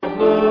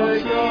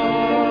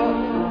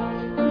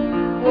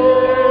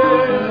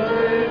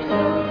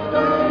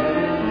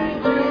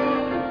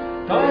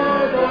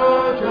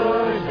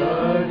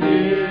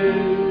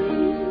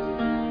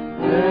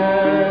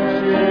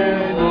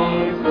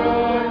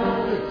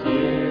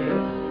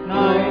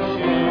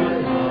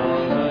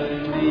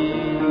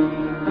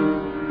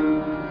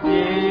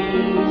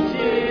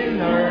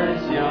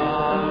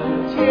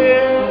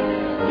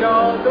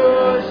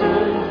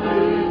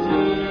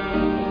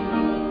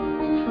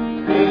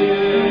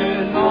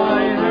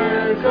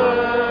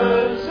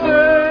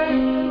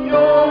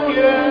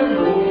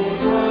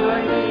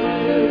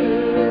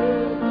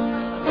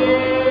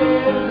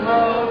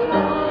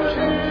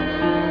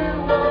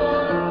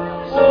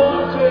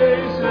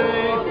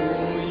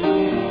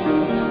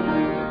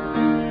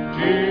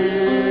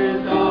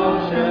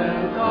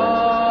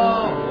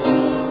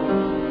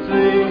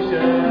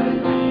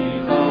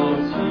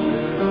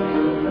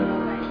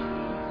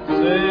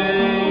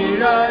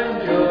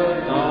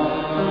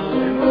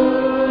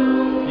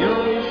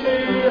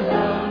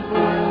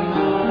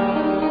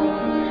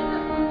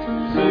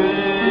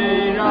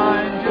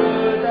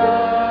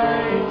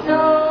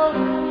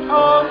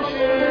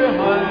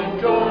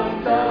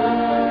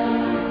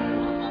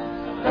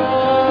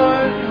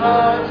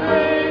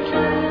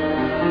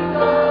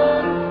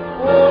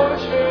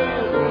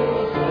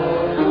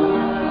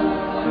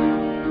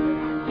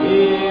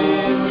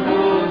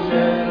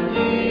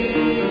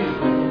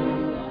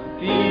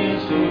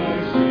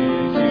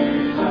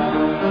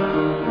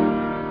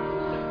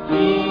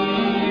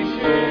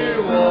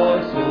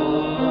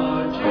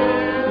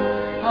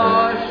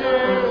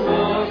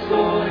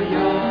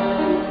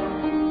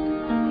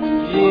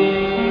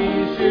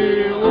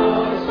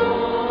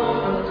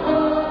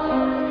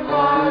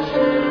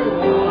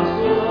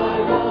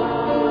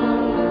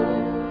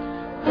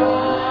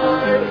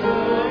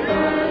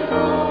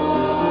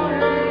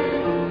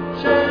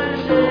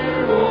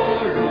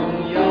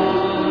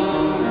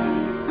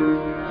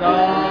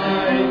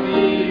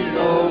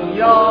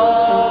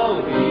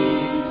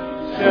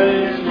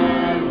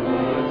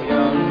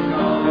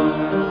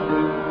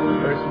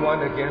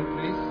one again,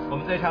 please. 我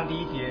们再唱第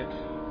一节。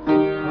爱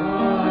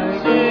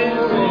心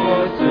所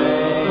追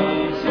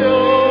求，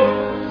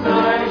在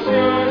世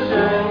上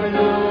努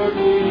力，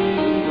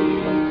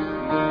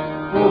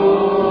不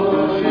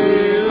是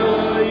恶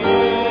与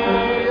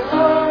恶，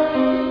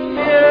也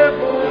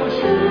不是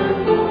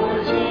不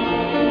敬，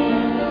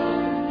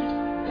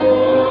我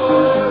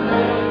们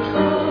出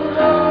来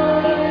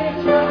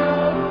将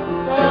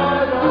达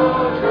到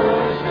这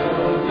胜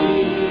利，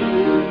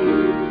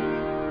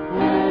不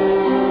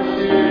是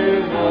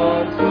我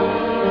自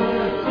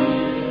己，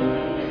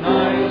乃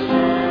是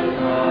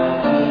他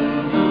的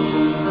名。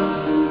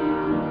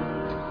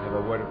 Have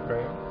a word of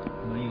prayer.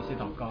 我们有些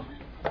祷告。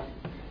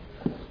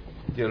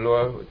 Dear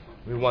Lord,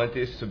 we want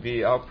this to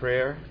be our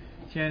prayer,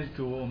 亲爱的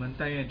主，我们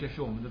但愿这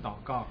是我们的祷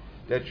告。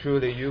 that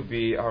truly you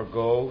be our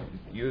goal,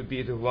 you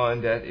be the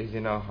one that is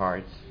in our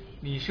hearts,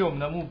 你是我们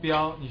的目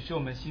标，你是我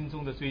们心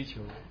中的追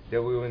求。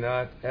 that we will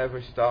not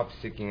ever stop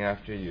seeking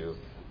after you.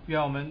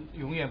 愿我们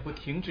永远不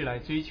停止来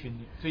追求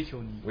你，追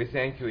求你。 We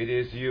thank you, it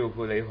is you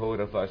who lay hold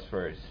of us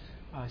first.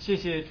 谢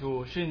谢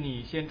主，是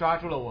你先抓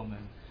住了我们。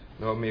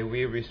 Lord, may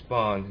we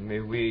respond,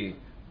 may we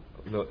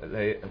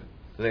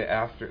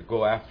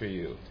go after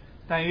you.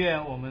 但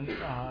愿我们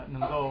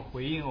能够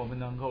回应，我们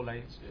能够来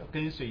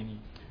跟随你。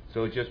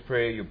 So just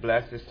pray you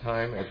bless this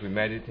time as we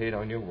meditate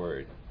on your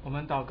word. 我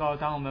们祷告，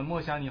当我们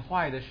默想你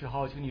话语的时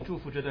候，请你祝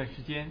福这段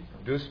时间，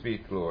 Do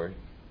speak, Lord.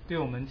 对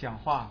我们讲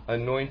话。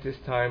 Anoint this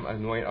time,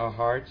 anoint our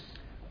hearts.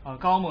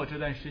 高抹这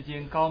段时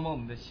间，高抹我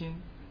们的心。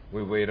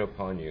 We wait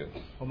upon you.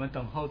 我们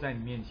等候在你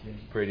面前。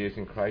 Pray this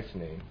in Christ's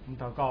name. 我们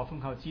祷告，奉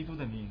靠基督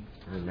的名。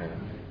 Amen.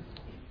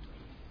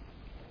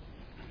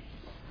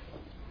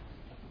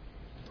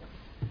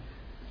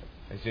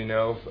 As you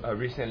know,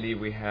 recently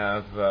we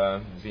have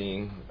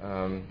been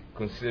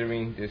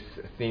considering this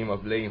theme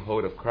of laying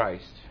hold of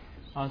Christ.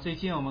 最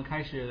近我们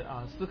开始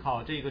思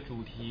考这个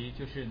主题，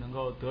就是能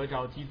够得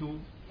着基督。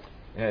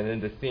 And then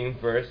the theme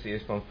verse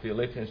is from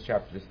Philippians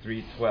chapter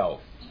 3:12.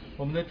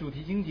 我们的主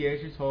题经节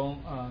是从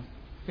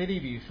腓立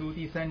比书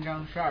第3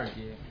章12节。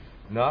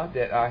 Not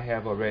that I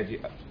have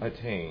already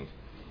attained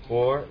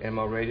or am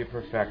already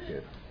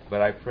perfected,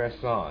 but I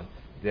press on,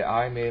 that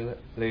I may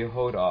lay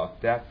hold of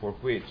that for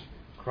which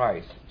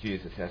Christ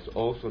Jesus has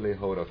also laid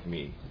hold of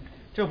me.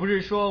 这不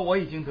是说我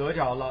已经得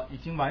着了，已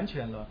经完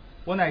全了，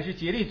我乃是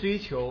竭力追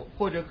求，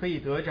或者可以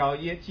得着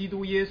基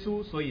督耶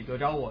稣，所以得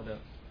着我的。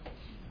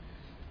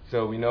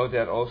 So we know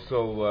that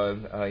also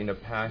in the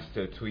past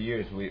 2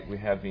 years we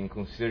have been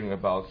considering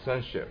about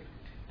sonship.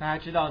 大家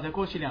知道，在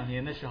过去2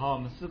年的时候，我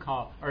们思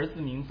考儿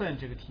子名分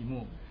这个题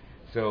目。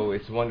 So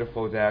it's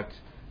wonderful that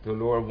the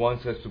Lord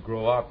wants us to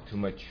grow up to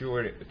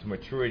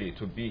maturity,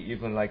 to be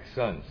even like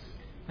sons.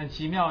 很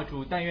奇妙，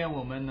主但愿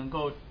我们能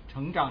够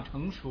成长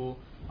成熟，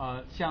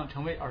像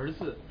成为儿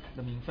子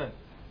的名分。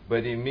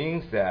 But it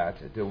means that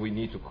we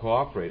need to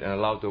cooperate and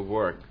allow the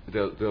Lord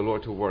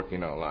to work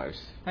in our lives.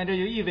 但这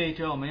就意味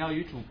着我们要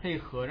与主配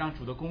合，让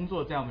主的工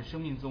作在我们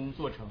生命中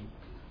做成。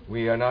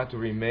 We are not to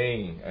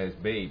remain as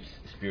babes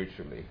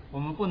spiritually. 我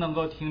们不能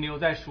够停留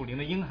在属灵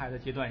的婴孩的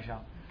阶段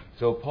上。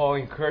 So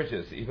Paul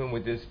encourages, even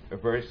with this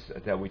verse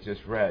that we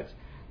just read,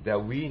 that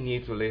we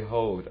need to lay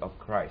hold of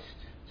Christ.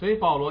 所以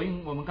保罗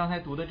用我们刚才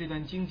读的这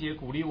段经节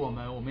鼓励我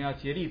们，我们要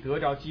竭力得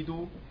着基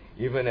督，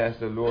 Even as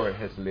the Lord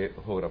has laid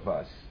hold of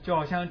us. 就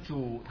好像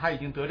主他已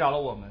经得着了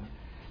我们。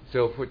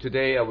 So for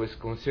today, I was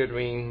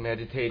considering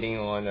meditating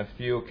on a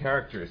few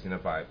characters in the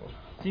Bible.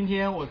 今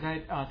天我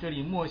在这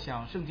里默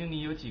想圣经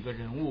里有几个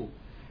人物。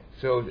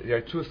 So there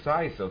are two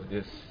sides of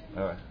this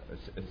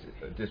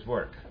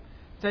work.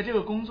 在这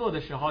个工作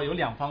的时候有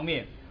2方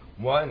面，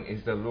 One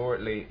is the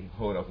Lord laying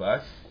hold of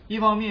us, 一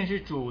方面是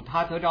主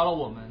他得着了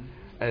我们，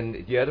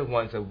 and the other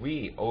one is that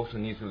we also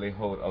need to lay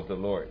hold of the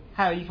Lord.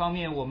 还有一方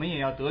面我们也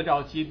要得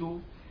着基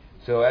督。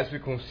 So as we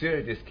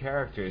consider these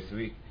characters,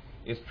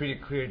 it's pretty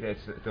clear that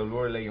the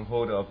Lord laying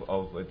hold of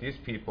these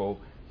people.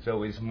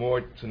 So it's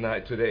more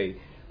today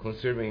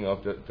considering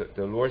of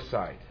the Lord's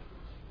side.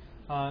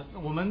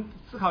 我们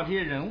思考这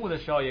些人物的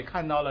时候，也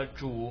看到了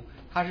主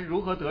他是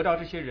如何得着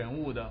这些人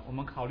物的。我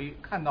们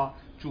看到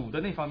主的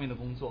那方面的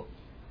工作。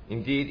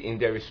 Indeed, in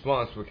their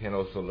response, we can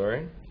also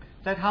learn.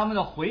 在他们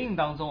的回应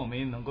当中，我们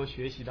也能够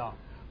学习到。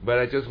 But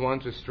I just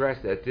want to stress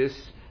that this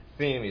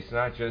theme is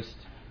not just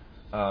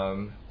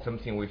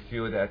something we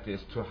feel that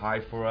is too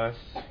high for us.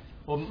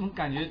 我们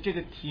感觉这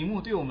个题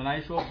目对我们来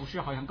说不是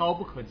好像高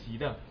不可及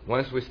的。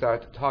 Once we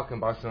start talking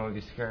about some of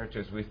these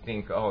characters, we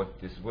think, oh,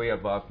 this is way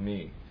above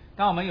me.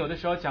 当我们有的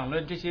时候讲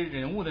论这些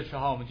人物的时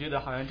候，我们觉得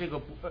好像这个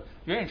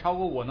远远超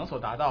过我能所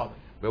达到的。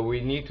 But we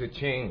need to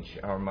change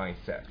our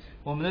mindset.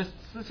 我们的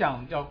思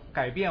想要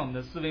改变我们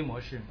的思维模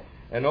式。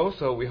 And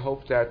also, we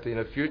hope that in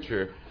the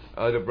future,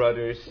 the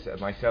brothers,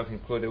 myself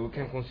included, we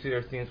can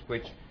consider things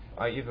which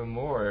are even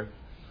more,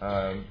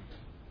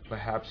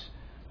 perhaps,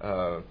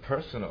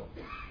 personal.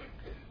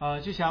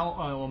 就像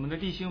我们的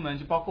弟兄们，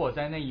就包括我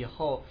在内，以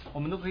后我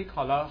们都可以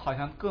考虑好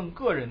像更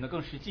个人的、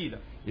更实际的。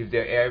 If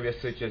there are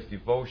areas such as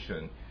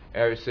devotion,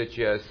 areas such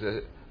as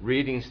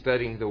reading,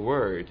 studying the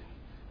Word,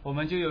 我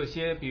们就有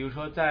些，比如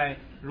说在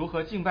如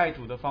何敬拜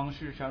主的方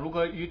式上，如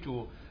何与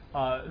主，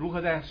如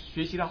何在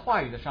学习他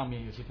话语的上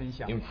面有些分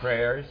享。 in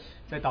prayers,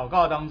 在祷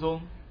告当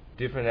中，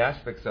 different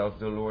aspects of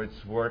the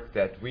Lord's work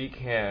that we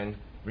can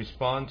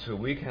respond to,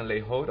 we can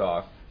lay hold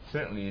of.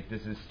 Certainly,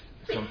 this is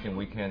something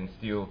we can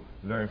still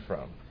learn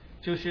from.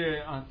 就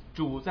是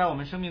主在我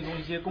们生命中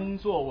一些工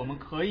作，我们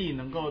可以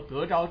能够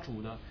得着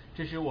主的，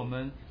这是我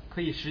们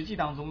可以实际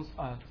当中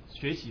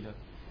学习的。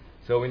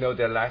 So we know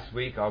that last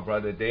week our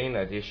brother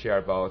Dana did share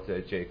about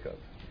Jacob.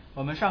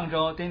 我们上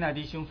周 Dana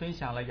弟兄分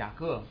享了雅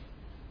各，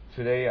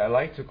 Today I'd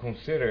like to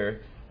consider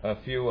a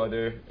few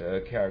other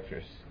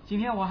characters. 今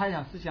天我还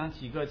想思想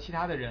几个其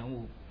他的人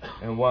物。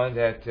 And one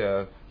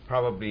that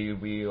probably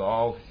we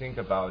all think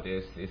about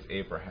is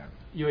Abraham.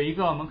 有一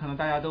个我们可能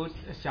大家都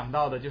想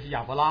到的就是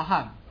亚伯拉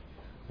罕。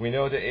 We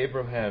know that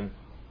Abraham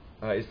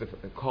is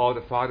called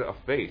the father of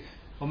faith.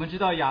 我们知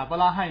道亚伯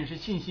拉罕是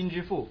信心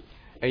之父，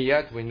 And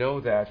yet we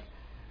know that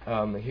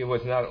he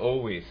was not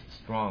always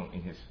strong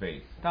in his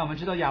faith. 但我们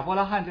知道亚伯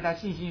拉罕在他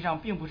信心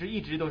上并不是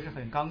一直都是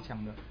很刚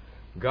强的。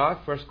 God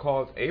first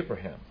called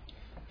Abraham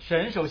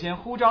神首先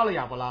呼召了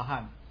亚伯拉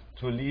罕，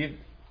 to leave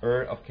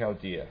Ur of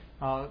Chaldea.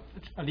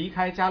 离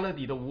开加勒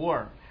底的乌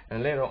尔，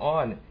 And later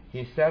on,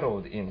 he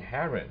settled in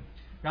Haran.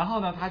 然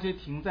后呢，他就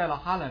停在了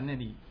哈兰那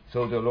里。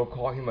 So the Lord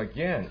called him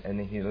again, and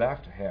then he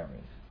left Haran.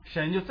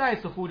 神就再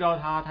次呼召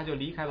他，他就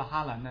离开了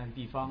哈兰那个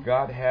地方。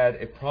 God had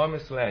a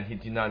promised land. He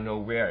did not know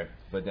where,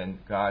 but then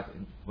God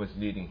was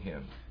leading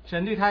him.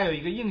 神对他有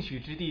一个应许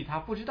之地，他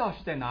不知道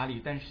是在哪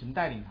里，但是神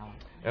带领他。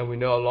 And we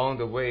know along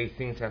the way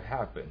things have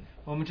happened.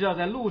 我们知道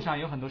在路上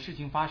有很多事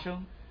情发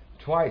生。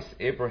 Twice,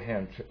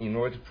 Abraham, in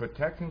order to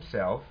protect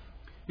himself,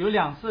 有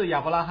2次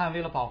亚伯拉罕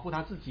为了保护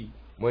他自己，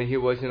 when he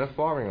was in a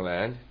foreign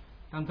land,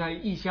 当在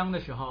异乡的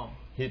时候，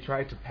 he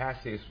tried to pass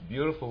his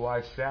beautiful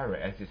wife Sarah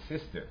as his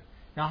sister.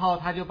 然后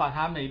他就把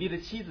他美丽的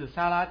妻子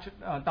撒拉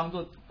当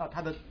做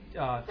他的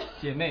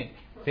姐妹，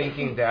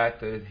 Thinking that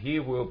he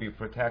will be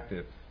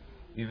protected,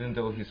 even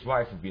though his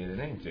wife will be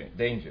in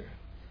danger.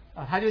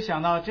 他就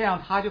想到这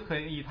样他就可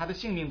以他的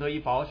性命得以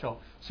保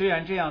守，虽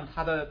然这样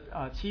他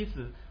的妻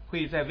子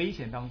会在危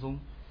险当中。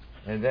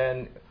 And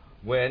then,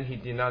 when he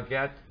did not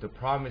get the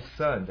promised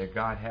son that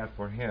God had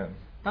for him,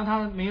 当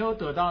他没有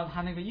得到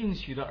他那个应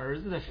许的儿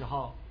子的时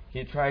候，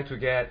 he tried to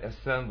get a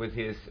son with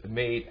his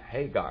maid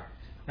Hagar.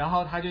 然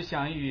后他就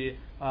想与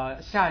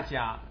夏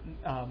甲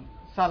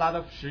萨拉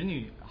的使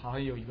女好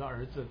像有一个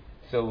儿子，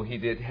 So he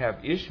did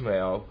have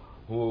Ishmael,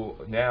 who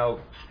now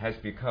has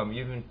become,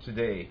 even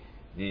today,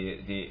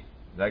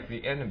 like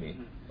the enemy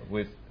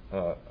with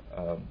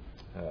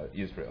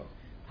Israel.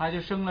 他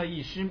就生了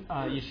以实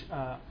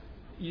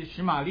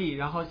玛利，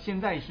然后现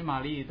在以实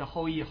玛利的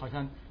后裔好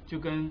像就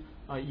跟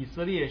以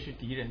色列是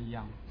敌人一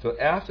样。 So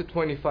after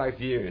 25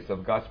 years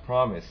of God's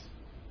promise,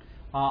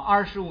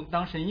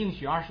 当神应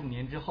许25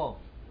年之后，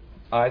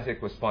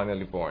 Isaac was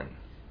finally born.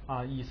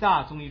 以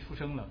撒终于出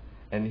生了。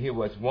 And he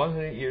was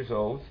 100 years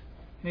old.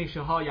 那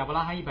时候亚伯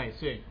拉罕100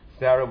岁，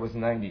 Sarah was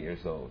 90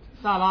 years old.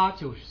 萨拉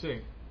90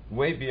岁，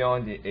 Way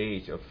beyond the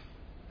age of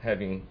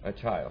having a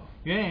child.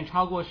 远远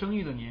超过生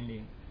育的年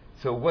龄。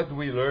 So what do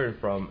we learn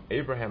from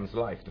Abraham's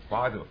life, the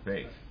father of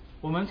faith?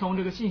 我们从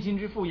这个信心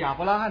之父亚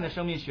伯拉罕的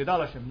生命学到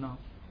了什么呢？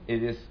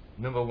 It is,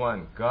 number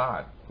one,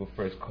 God who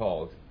first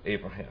called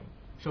Abraham.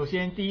 首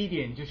先，第一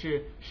点就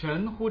是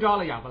神呼召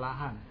了亚伯拉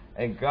罕，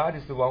 And God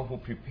is the one who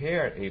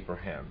prepared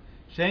Abraham,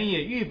 神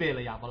也预备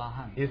了亚伯拉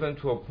罕， even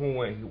to a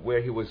point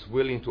where he was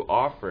willing to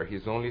offer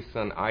his only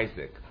son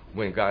Isaac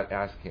when God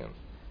asked him.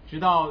 直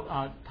到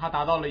他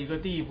达到了一个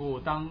地步，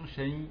当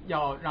神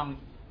要让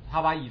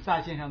他把以撒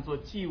献上做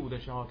祭物的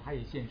时候，他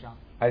也献上。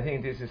 I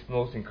think this is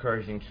most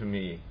encouraging to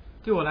me.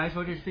 对我来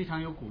说，这是非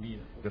常有鼓励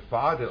的。 The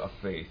father of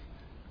faith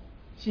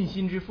信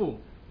心之父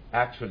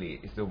actually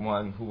is the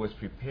one who was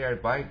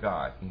prepared by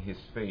God in his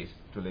faith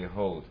to lay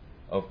hold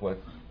of what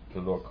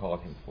the Lord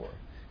called him for.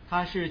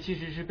 他其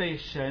实是被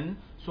神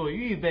所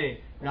预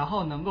备，然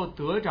后能够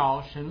得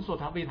着神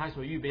他为他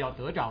所预备要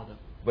得着的。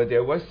 But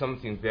there was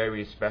something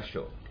very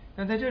special.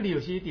 但在这里有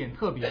些一点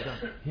特别的，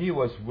 He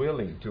was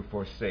willing to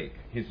forsake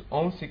his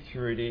own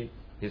security,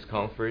 his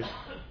comfort,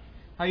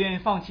 他愿意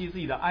放弃自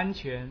己的安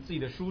全、自己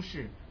的舒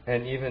适，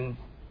 and even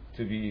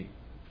to be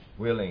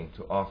willing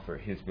to offer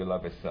his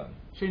beloved son.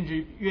 甚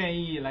至愿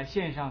意来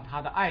献上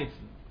他的爱子。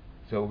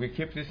 So we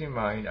keep this in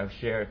mind. I'll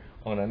share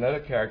on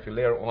another character.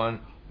 Later on,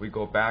 we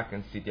go back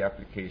and see the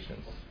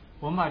applications.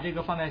 我们把这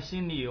个放在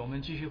心里，我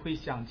们继续会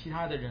想其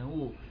他的人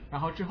物，然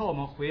后之后我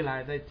们回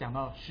来再讲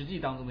到实际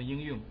当中的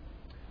应用。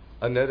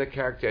 Another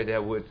character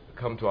that would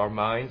come to our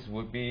minds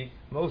would be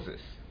Moses.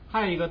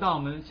 还有一个到我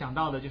们想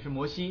到的就是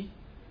摩西。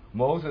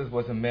 Moses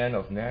was a man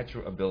of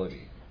natural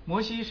ability. 摩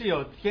西是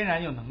天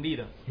然有能力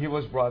的， He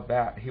was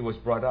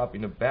brought up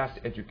in the best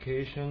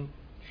education,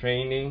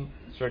 training,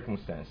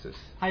 circumstances.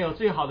 他有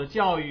最好的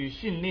教育、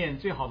训练、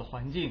最好的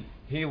环境。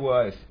 He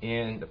was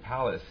in the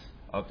palace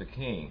of the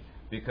king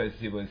because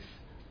he was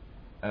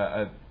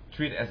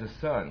treated as a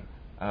son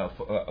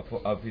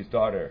of his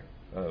daughter,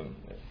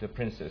 the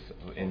princess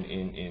in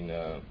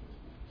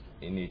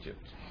in Egypt.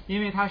 因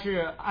为他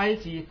是埃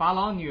及法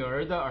老女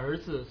儿的儿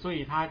子，所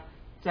以他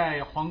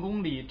在皇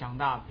宫里长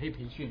大被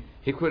培训。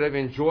 He could have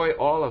enjoyed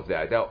all of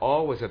that. That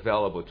all was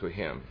available to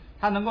him.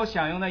 他能够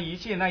享用那一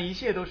切，那一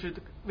切都是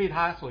为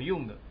他所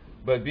用的。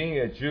 But being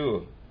a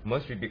Jew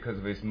must be because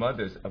of his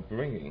mother's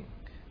upbringing.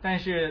 但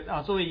是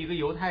作为一个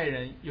犹太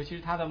人，尤其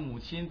是他的母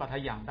亲把他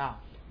养大。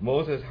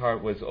 Moses' heart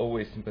was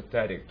always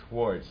sympathetic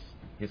towards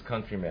his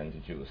countrymen, the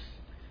Jews.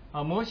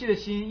 摩西的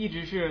心一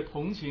直是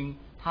同情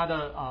他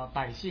的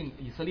百姓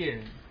以色列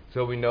人。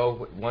 So we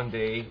know one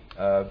day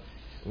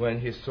when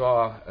he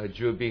saw a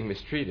Jew being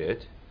mistreated,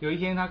 有一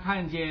天他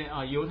看见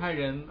犹太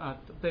人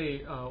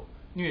被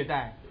虐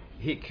待，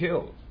 he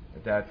killed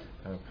that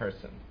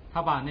person.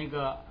 他把那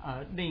个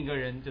另一个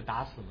人就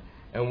打死了。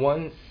 And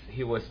once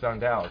he was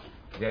found out,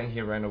 then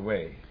he ran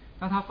away.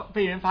 当他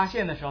被人发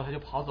现的时候，他就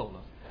跑走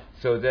了。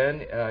 So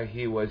then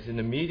he was in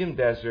the medium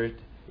desert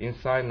in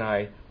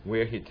Sinai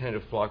where he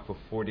tended flock for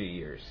 40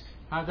 years.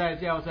 他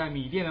要在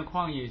米甸的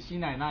旷野西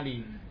乃那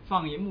里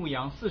放牧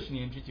羊40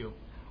年之久。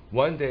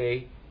 One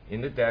day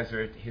in the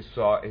desert he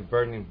saw a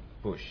burning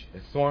bush, a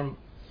thorn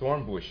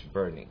bush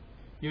burning.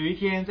 有一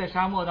天在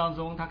沙漠当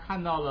中，他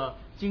看到了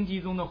荆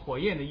棘中的火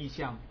焰的异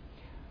象。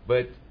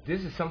 But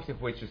this is something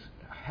which is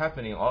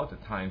happening all the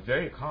time,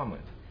 very common.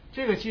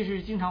 这个其实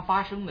是经常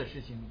发生的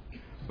事情。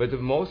 But the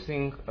most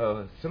thing,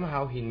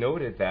 somehow he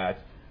noted that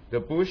the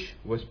bush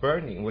was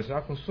burning, was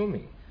not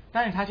consuming.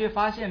 但是他却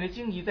发现了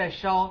荆棘在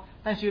烧，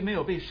但是没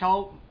有被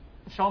烧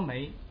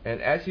没。 And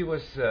as he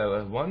was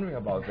wondering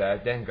about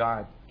that, then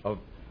God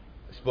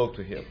spoke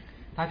to him.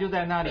 他就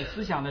在那里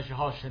思想的时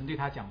候，神对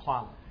他讲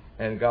话了。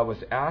 And God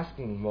was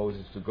asking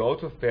Moses to go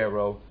to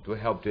Pharaoh to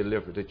help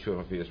deliver the children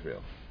of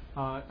Israel.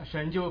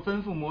 神就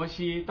吩咐摩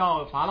西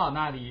到法老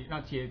那里，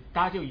让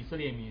搭救以色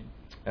列民。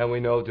 And we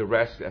know the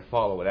rest that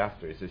followed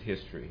after is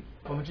history.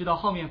 我们知道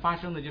后面发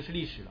生的就是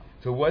历史了。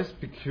 So what's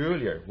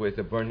peculiar with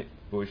the burning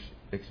bush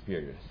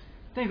experience?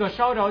 那个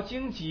烧着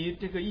荆棘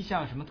这个意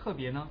象有什么特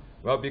别呢？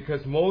 Well,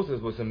 because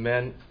Moses was a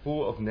man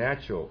full of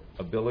natural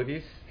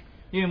abilities,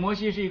 因为摩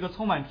西是一个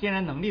充满天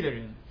然能力的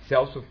人，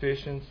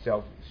 self-sufficient,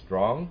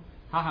 self-strong,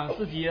 他好像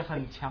自己也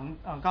很强，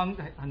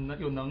很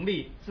有能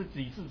力，自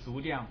给自足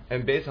这样。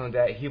 and based on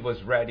that, he was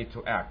ready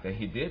to act, and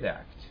he did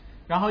act.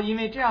 然后因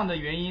为这样的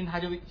原因，他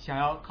就想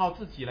要靠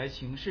自己来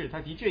行事，他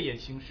的确也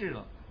行事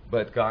了。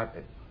 But God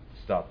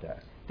stopped that.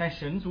 但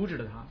神阻止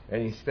了他。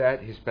 And instead,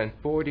 he spent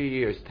 40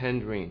 years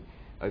tendering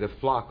the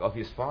flock of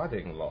his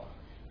father-in-law.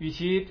 与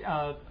其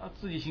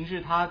自己行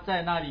事，他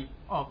在那里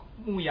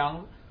牧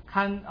羊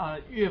看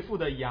岳父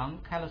的羊，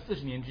开了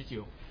40年之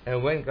久。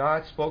 And when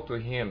God spoke to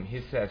him,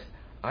 he says,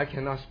 I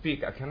cannot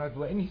speak, I cannot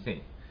do anything.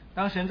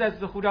 当神再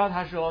次呼召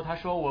他时候，他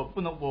说我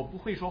不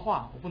会说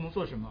话，我不能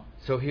做什么。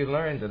 So he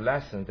learned the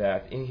lesson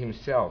that in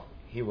himself,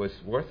 he was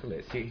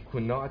worthless. He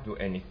could not do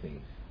anything.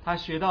 他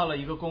学到了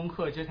一个功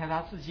课，就是在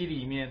他自己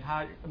里面，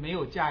他没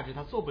有价值，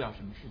他做不了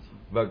什么事情。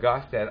 But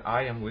God said,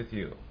 I am with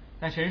you.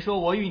 但神说：“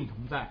我与你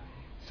同在。”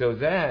 So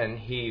then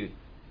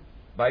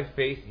by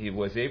faith, he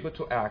was able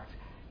to act,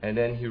 and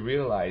then he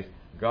realized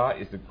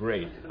God is the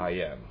great I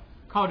am.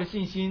 靠着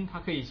信心，他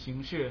可以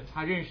行事。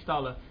他认识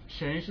到了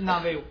神是那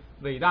位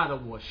伟大的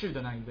我是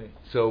的那一位。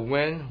 So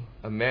when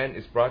a man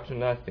is brought to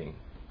nothing,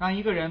 当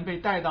一个人被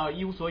带到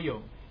一无所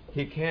有，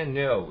 he can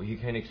know, he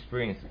can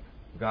experience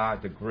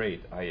God, the great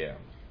I am.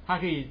 他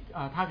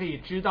可以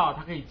知道，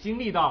他可以经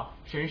历到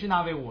神是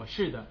那位我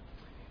是的。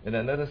 And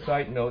another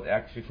side note,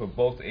 actually, for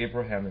both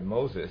Abraham and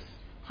Moses,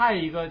 还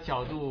有一个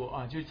角度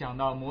就讲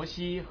到摩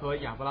西和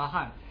亚伯拉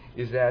罕，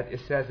 is that it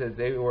says that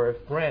they were a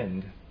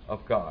friend of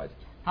God.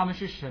 他们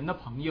是神的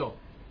朋友。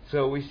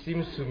 So it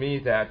seems to me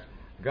that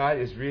God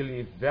is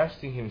really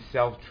vesting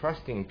himself,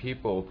 trusting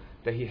people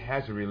that he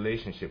has a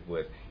relationship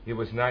with. He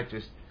was not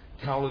just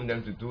telling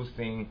them to do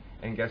things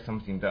and get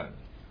something done.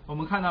 我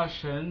们看到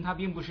神，他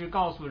并不是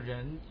告诉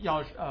人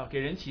要给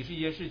人启示一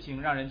些事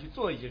情，让人去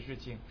做一些事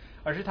情，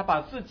而是他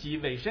把自己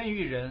委身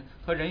于人，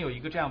和人有一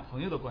个这样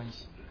朋友的关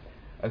系。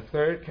 A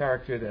third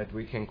character that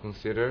we can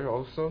consider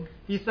also,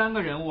 第三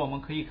个人物我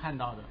们可以看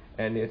到的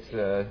and it's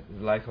the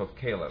life of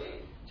Caleb.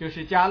 就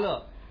是迦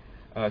勒。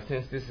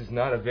 Since this is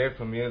not a very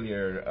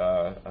familiar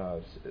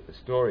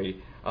story,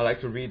 I'd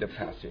like to read the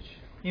passage.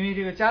 因为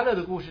这个迦勒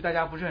的故事大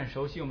家不是很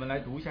熟悉，我们来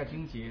读一下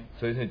经节。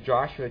 So it's in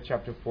Joshua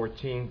chapter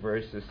 14,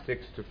 verses 6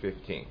 to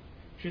 15.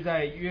 是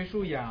在约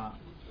书亚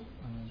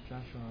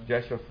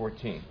Joshua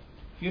 14,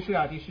 约书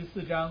亚第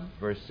14章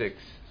verse 6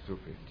 to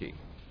 15.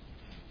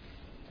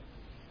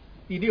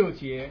 第6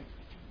节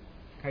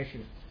开始。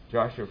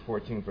 Joshua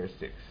 14, verse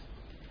 6.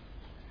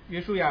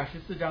 约书亚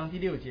14章第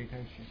6节开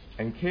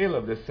始。 And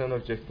Caleb the son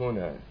of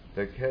Jephunneh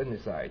the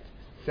Kenizzite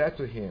said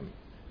to him,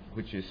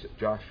 which is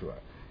Joshua,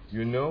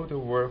 You know the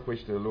word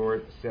which the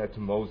Lord said to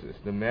Moses,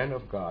 the man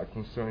of God,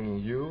 concerning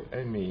you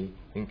and me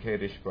in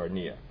Kadesh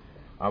Barnea.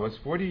 I was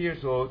 40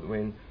 years old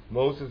when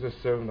Moses the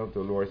servant of the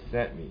Lord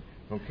sent me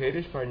from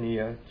Kadesh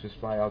Barnea to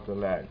spy out the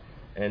land,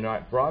 and I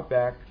brought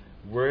back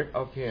word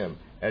of him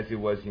as it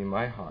was in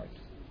my heart.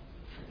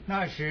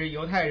 那时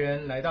犹太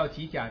人来到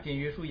吉甲见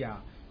约书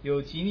亚，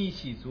有吉尼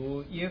喜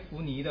族耶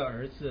孚尼的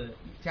儿子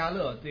迦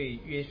勒对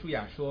约书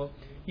亚说：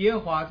耶和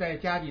华在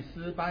加底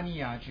斯巴尼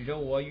亚指着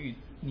我与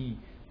你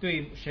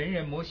对神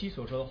人摩西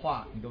所说的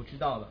话，你都知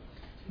道了。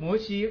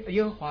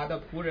耶和华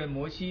的仆人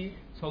摩西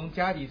从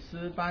加底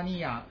斯巴尼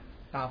亚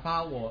打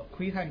发我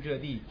窥探这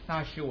地，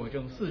那时我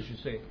正40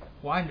岁，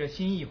我按着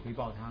心意回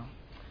报他。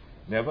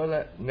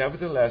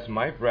Nevertheless,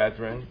 my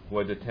brethren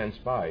were the 10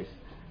 spies,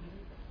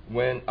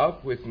 went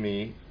up with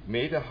me,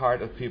 made the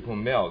heart of people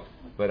melt,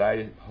 but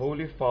I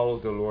wholly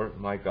followed the Lord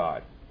my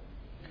God.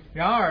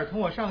 然而同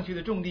我上去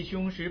的众弟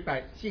兄使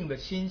百姓的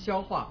心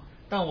消化，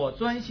但我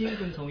专心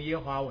跟从耶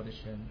和华我的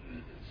神。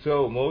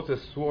So Moses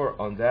swore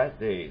on that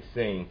day,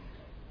 saying,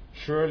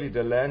 Surely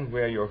the land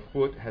where your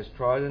foot has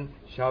trodden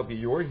shall be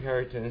your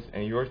inheritance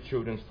and your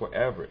children's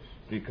forever,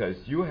 because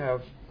you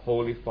have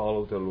wholly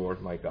followed the Lord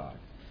my God.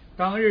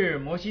 当日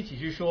摩西起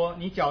誓说：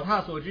你脚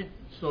踏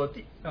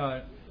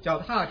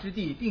之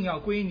地定要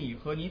归你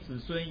和你子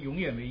孙永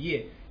远为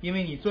业，因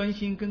为你专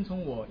心跟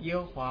从我耶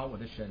和华我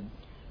的神。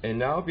And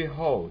now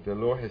behold, the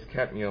Lord has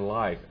kept me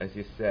alive, as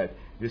he said,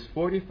 these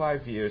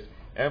 45 years,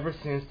 ever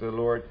since the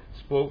Lord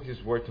spoke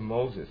his word to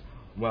Moses,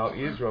 while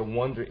Israel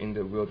wandered in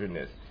the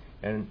wilderness.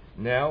 And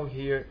now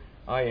here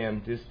I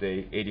am this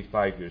day,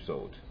 85 years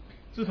old.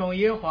 自从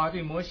耶和华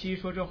对摩西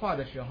说这话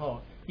的时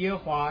候，耶和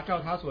华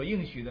照他所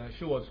应许的，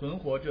使我存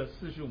活这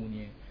45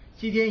年。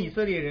期间以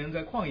色列人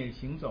在旷野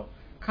行走，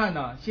看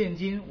哪，现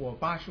今我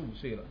85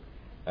岁了。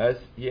As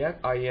yet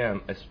I am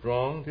as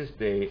strong this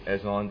day as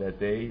on that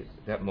day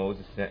that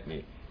Moses sent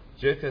me.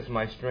 Just as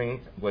my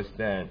strength was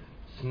then,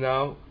 so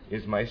now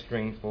is my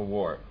strength for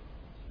war,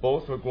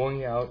 both for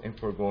going out and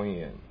for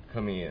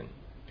coming in.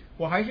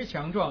 我还是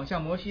强壮，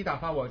像摩西打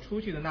发我出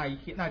去的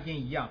那天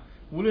一样。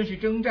无论是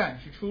征战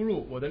是出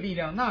入，我的力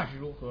量那时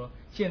如何，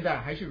现在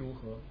还是如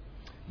何。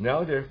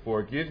Now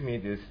therefore give me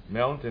this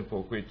mountain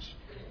for which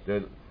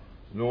the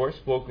Lord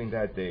spoke in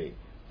that day,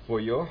 for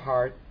you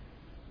heard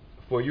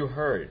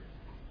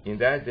in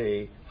that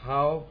day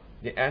how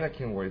the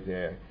Anakim were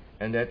there,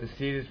 and that the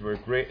cities were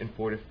great and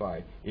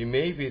fortified. It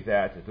may be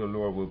that the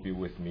Lord will be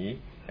with me,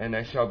 and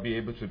I shall be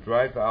able to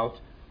drive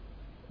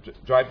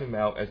them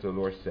out as the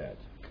Lord said.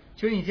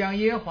 求你将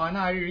耶和华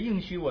那日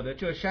应许我的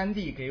这山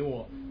地给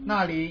我，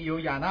那里有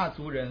亚衲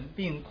族人，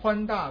并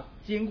宽大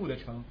坚固的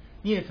城，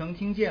你也曾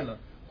听见了。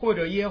或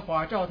者耶和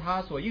华照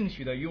他所应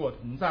许的与我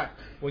同在，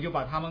我就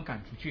把他们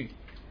赶出去。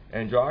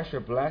And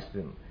Joshua blessed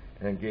them,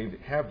 and gave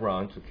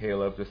Hebron to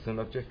Caleb the son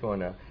of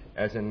Jephunneh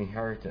as an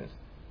inheritance.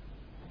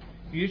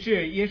 于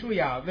是耶书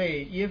亚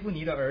为耶孚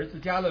尼的儿子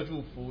迦勒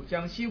祝福，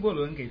将希伯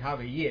伦给他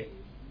为业。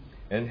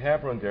And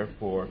Hebron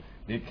therefore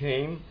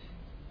became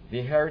the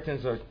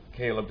inheritance of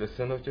Caleb the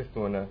son of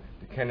Jephunneh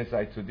the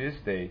Kenizzite to this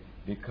day,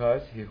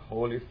 because he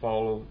wholly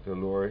followed the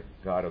Lord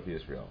God of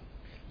Israel.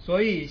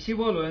 所以希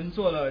伯伦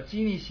做了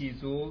基尼喜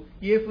族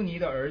耶孚尼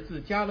的儿子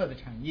迦勒的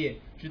产业，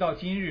直到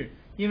今日，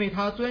因为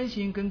他专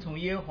心跟从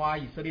耶和华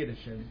以色列的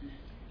神。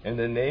And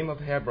the name of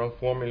Hebron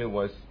formerly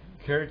was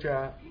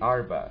Kirjath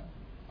Arba.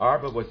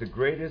 Arba was the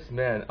greatest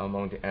man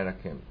among the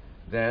Anakim.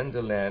 Then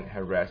the land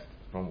had rest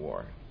from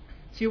war.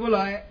 希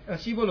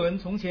伯伦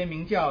从前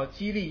名叫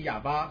基利亚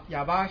巴，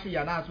亚巴是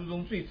亚衲族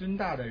中最尊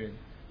大的人。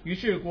于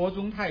是国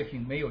中太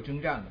平，没有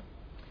征战了。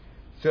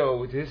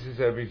So this is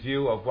a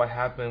review of what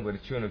happened with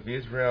the children of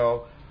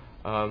Israel.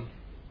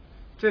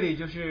 这里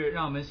就是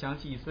让我们想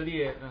起以色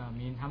列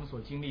民他们所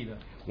经历的。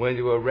When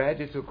they were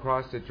ready to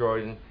cross the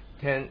Jordan,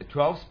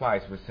 12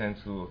 spies were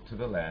sent to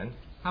the land.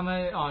 他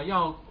们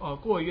要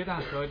过约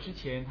旦河之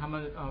前，他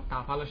们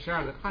打发了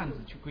12个探子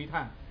去窥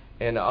探。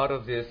And out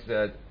of this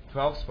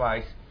 12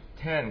 spies,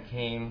 10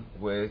 came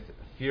with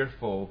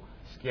fearful,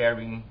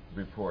 scaring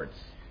reports.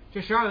 这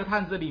12个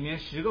探子里面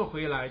10个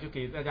回来，就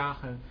给大家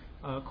很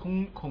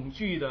恐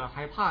惧的、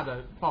害怕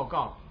的报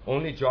告。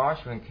Only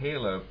Joshua and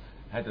Caleb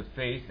had the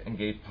faith and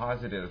gave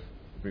positive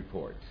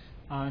reports.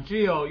 只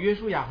有约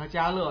书亚和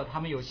迦勒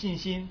他们有信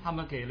心，他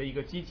们给了一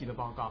个积极的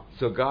报告。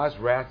So God's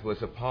wrath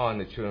was upon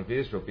the children of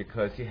Israel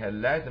because He had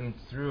led them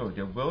through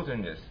the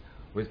wilderness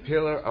with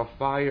pillar of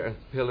fire and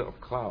pillar of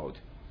cloud.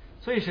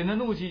 所以神的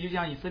怒气就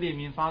向以色列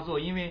民发作，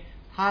因为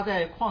他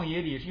在旷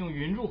野里是用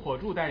云柱火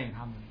柱带领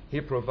他们。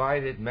He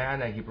provided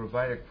manna, He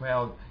provided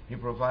quail, He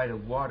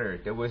provided water.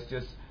 There was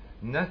just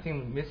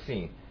nothing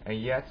missing.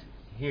 And yet,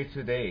 here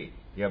today,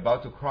 they're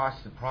about to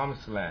cross the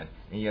promised land,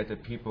 and yet the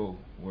people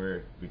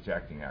were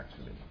rejecting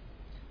actually.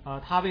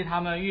 他为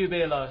他们预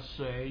备了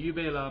水，预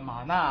备了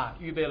玛纳，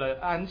预备了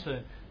鹌鹑，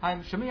他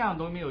什么样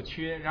都没有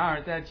缺。然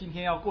而在今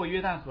天要过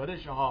约旦河的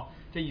时候，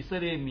这以色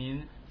列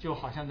民就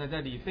好像在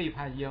这里背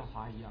叛耶和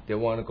华一样。They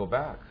want to go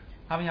back.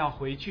 他们要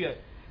回去。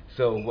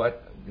So what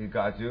did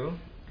God do?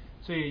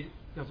 所以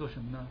要做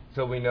什么呢？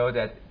 So we know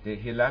that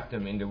He left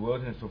them in the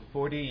wilderness for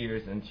 40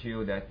 years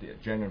until that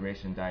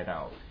generation died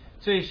out.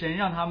 所以神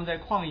让他们在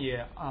旷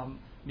野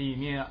里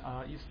面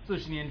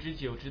40年之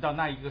久，直到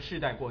那一个世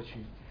代过去。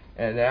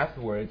And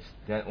afterwards,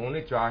 then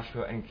only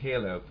Joshua and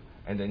Caleb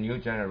and the new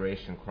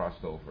generation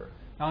crossed over.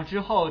 然后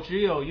之后只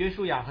有约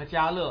书亚和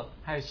迦勒，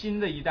还有新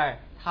的一代，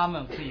他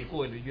们可以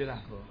过了约旦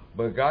河。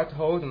But God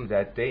told them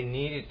that they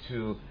needed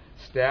to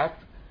step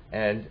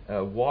and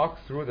walk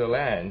through the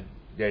land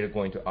they're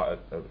going to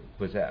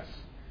possess.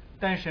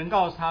 但神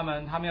告诉他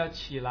们，他们要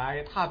起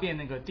来踏遍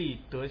那个地，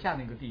得下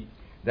那个地。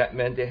That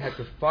meant they had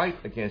to fight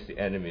against the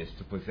enemies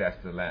to possess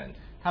the land.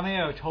 他们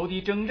要有仇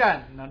敌征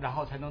战，然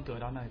后才能得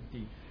到那个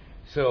地。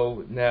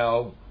So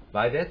now,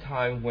 by that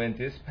time, when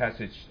this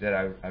passage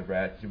that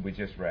we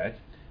just read,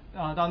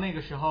 到那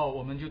个时候，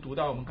我们就读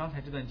到我们刚才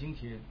这段经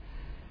节。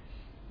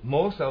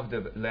most of the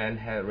land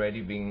had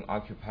already been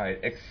occupied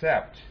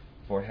except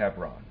for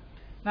Hebron.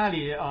 那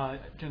里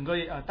整个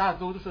大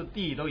多数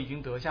地都已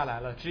经得下来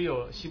了，只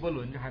有希伯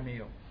伦这还没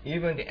有。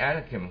Even the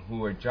Anakim, who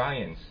were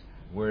giants,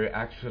 were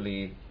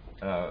actually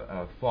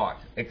fought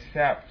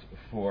except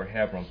for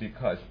Hebron,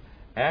 because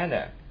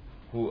Anak,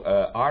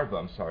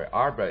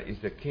 Arba is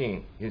the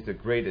king, is the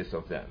greatest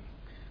of them.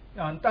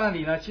 那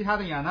里呢，其他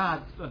的亚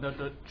纳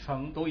的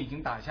城都已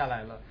经打下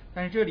来了，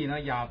但是这里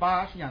呢，亚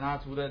巴是亚纳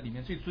族的里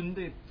面最尊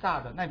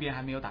大的，那边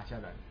还没有打下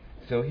来。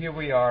So here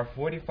we are,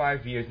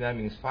 45 years, that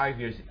means 5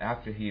 years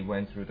after he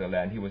went through the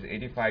land. He was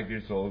 85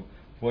 years old,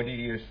 40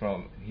 years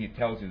from, he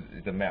tells you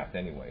the math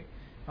anyway.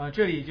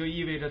 这里就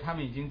意味着他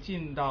们已经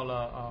进到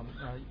了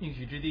应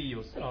许之地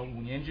有5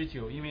年之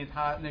久，因为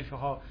他那时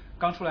候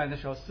刚出来的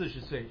时候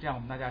40岁，这样我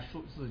们大家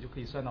数字就可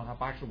以算到他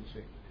85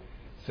岁。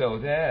So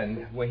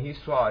then, when he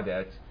saw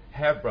that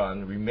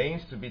Hebron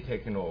remains to be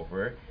taken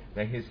over,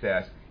 then he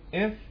says,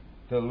 if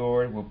the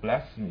Lord will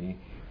bless me,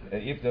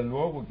 if the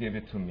Lord will give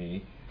it to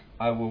me,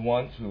 I will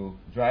want to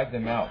drive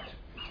them out.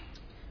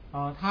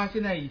 他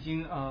现在已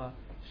经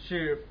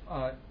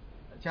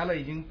加勒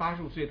已经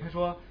85岁，他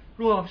说，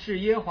若是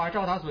耶和华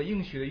照他所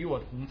应许的与我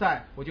同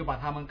在，我就把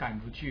他们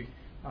赶出去。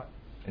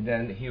And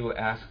then he will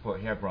ask for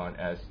Hebron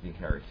as the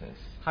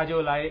inheritance. 他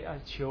就来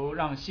求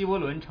让希伯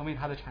伦成为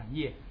他的产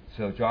业。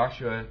So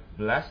Joshua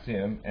blessed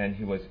him, and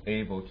he was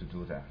able to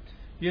do that.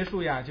 约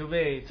书亚就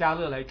为加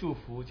勒来祝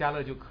福，加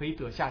勒就可以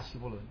得下希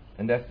伯伦。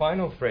And that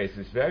final phrase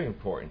is very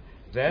important.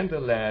 Then the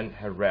land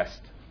had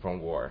rest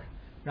from war.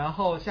 然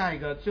后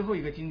最后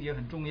一个经节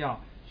很重要，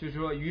就是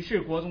说，于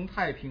是国中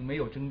太平，没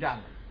有征战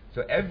了。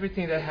So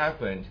everything that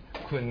happened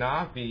could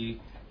not be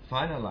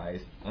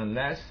finalized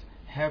unless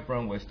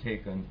Hebron was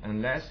taken,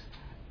 unless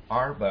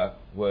Arba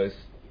was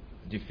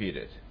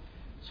defeated.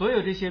 所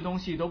有这些东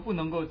西都不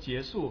能够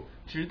结束，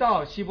直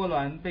到希伯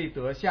伦被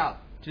得下，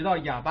直到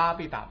亚巴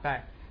被打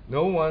败。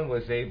No one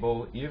was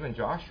able, even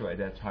Joshua at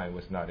that time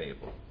was not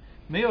able.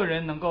 没有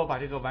人能够把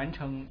这个完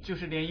成，就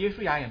是连约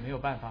书亚也没有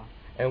办法。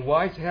And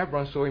why is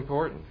Hebron so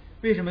important?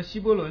 为什么希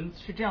伯伦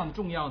是这样的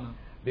重要呢？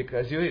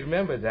 Because you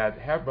remember that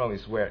Hebron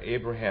is where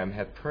Abraham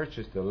had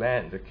purchased the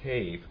land, the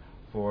cave,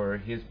 for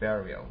his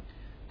burial.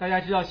 大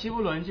家知道希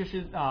伯伦就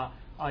是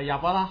亚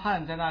伯拉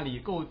罕在那里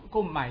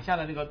购买下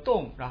了那个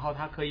洞，然后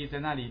他可以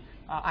在那里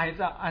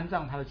安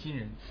葬他的亲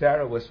人。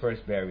Sarah was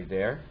first buried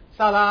there.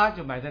 撒拉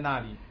就埋在那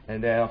里。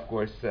And then of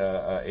course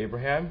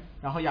Abraham.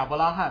 然後亞伯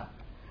拉罕。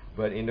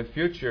But in the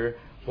future,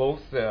 both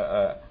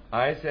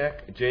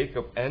Isaac,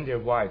 Jacob, and their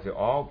wives are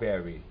all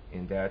buried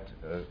in that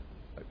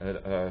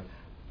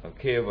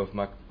cave of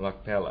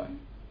Machpelah.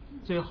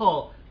 最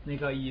后那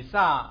个以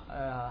撒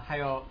还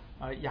有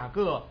雅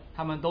各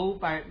他们都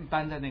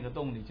搬在那个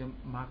洞里，就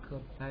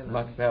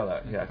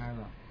Machpelah, yes.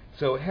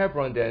 So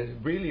Hebron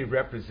then really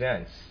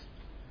represents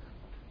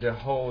the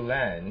whole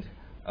land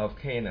of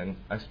Canaan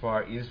as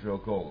far as Israel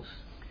goes.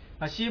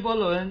 希伯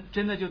伦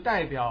真的就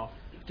代表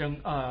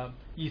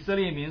以色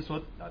列民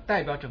所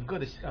代表整个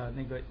的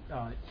那个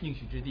应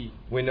许之地。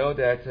We know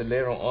that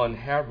later on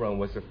Hebron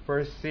was the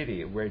first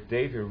city where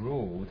David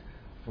ruled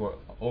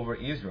over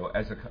Israel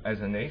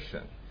as a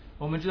nation.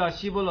 我们知道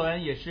希伯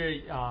伦也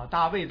是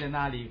大卫在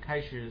那里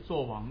开始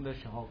做王的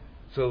时候。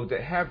So the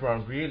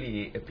Hebron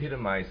really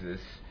epitomizes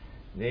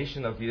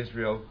nation of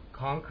Israel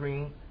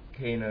conquering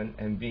Canaan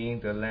and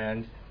being the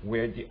land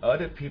where the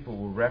other people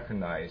will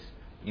recognize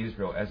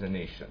Israel as a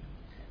nation.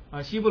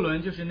 希伯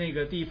伦就是那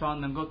个地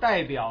方能够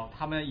代表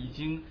他们已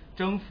经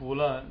征服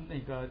了那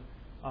个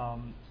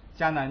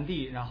迦南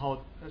地，然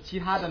后其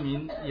他的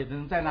民也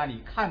能在那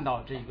里看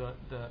到这个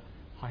的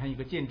好像一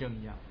个见证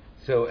一样。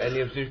So and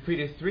it's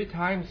repeated 3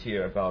 times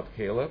here about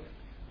Caleb.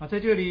 在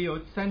这里有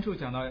3处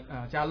讲到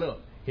迦勒。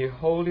He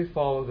wholly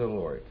followed the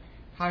Lord.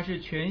 他是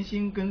全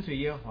心跟随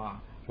耶和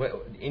华。Well,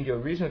 in the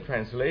original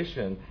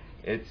translation,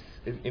 it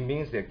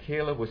means that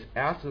Caleb was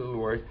after the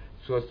Lord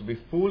so as to be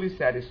fully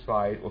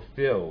satisfied or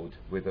filled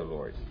with the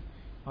Lord.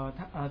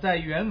 他在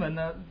原文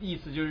的意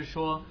思就是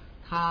说，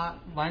他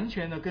完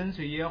全的跟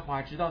随耶和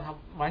华，直到他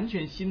完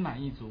全心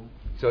满意足。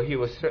So he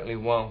was certainly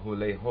one who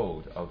lay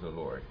hold of the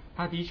Lord.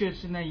 他的确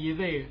是那一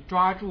位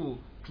抓住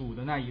主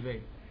的那一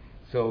位。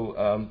So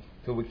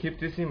we keep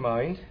this in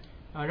mind.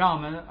 让我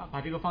们把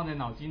这个放在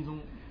脑筋中。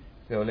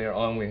So later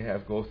on we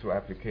have go through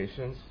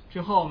applications.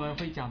 之后我们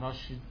会讲到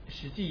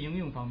实际应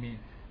用方面。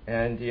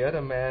And the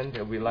other man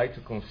that we like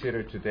to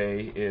consider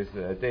today is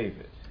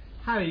David.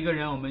 还有一个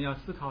人我们要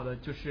思考的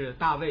就是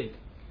大卫。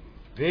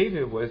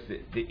David was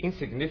the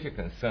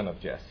insignificant son of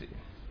Jesse.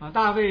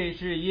 大卫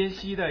是耶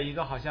西的一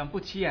个好像不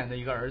起眼的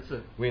一个儿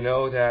子。We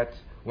know that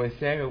when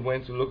Samuel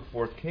went to look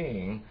for a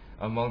king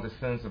among the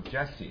sons of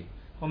Jesse.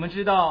 我们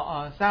知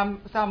道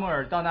撒母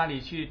耳到那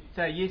里去，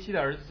在耶西的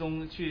儿子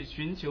中去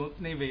寻求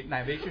哪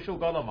位是受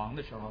膏的王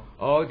的时候，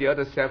 All the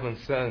other 7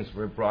 sons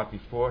were brought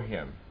before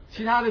him.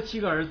 其他的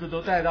7个儿子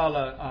都带到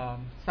了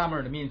撒母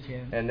耳的面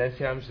前。 And then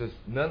Samuel says,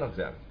 none of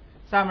them.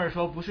 撒母耳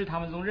说不是他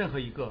们中任何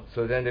一个。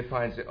 So then they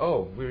find,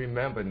 oh, we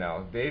remember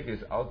now, David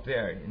is out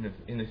there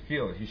in the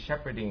field, he's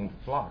shepherding the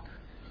flock.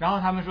 然后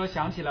他们说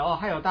想起来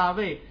还有大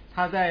卫，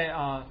他在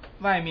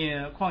外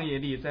面旷野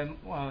里在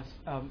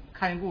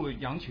看顾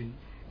羊群。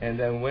 And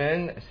then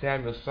when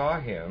Samuel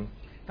saw him,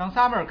 当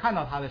撒母耳看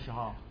到他的时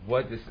候，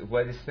 what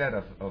is said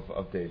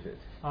of David?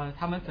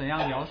 他们怎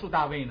样描述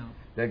大卫呢？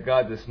 That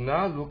God does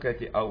not look at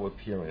the outward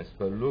appearance,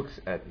 but looks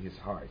at his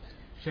heart.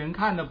 神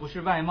看的不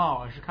是外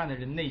貌，而是看的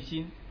人内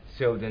心。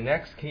 So the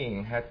next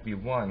king had to be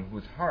one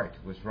whose heart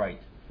was right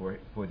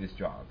for this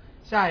job.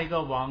 下一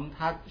个王，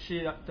他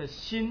的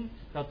心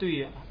要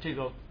对这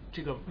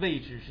个位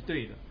置是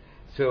对的。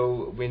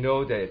 So we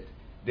know that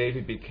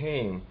David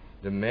became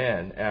the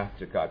man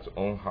after God's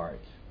own heart.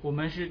 我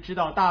们是知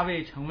道大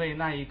卫成为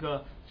那一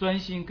个专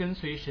心跟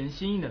随神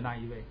心意的那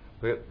一位。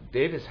 But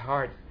David's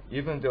heart,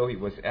 even though he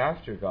was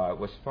after God,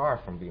 was far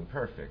from being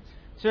perfect.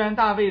 虽然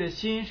大卫的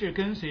心是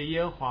跟随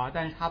耶和华，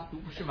但是他不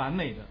是完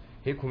美的。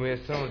 He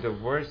committed some of the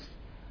worst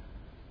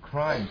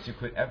crimes you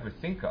could ever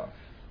think of.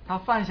 他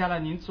犯下了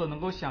您所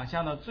能够想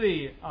象的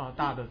最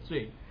大的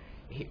罪。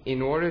 In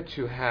order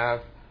to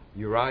have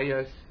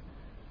Uriah's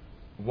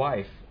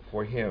wife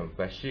for him,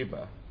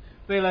 Bathsheba,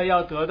 为了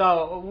要得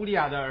到乌利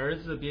亚的儿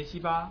子别西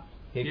巴，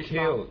 he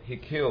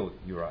killed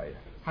Uriah.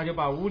 他就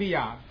把乌利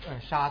亚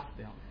杀死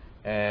掉。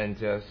 And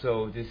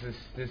so this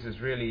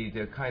is really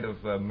the kind of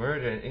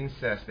murder and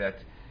incest that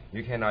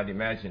you cannot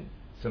imagine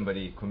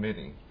somebody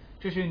committing.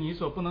 这是你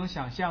所不能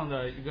想象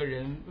的一个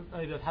人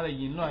为了他的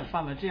淫乱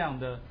犯了这样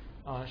的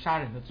杀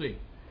人的罪。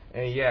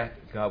 And yet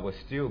God was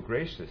still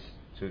gracious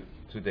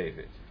to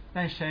David.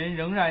 但神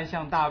仍然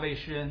向大卫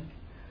施恩。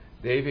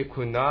 David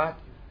could not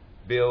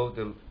build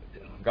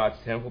God's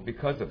temple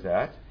because of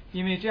that.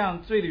 因为这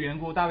样罪的缘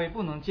故，大卫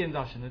不能建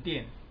造神的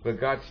殿。 But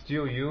God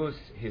still used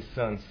his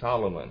son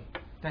Solomon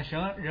但神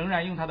仍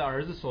然用他的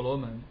儿子所罗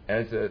门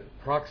as a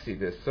proxy,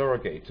 the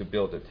surrogate, to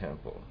build the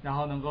temple. 然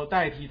后能够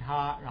代替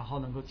他，然后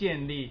能够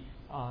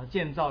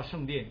建造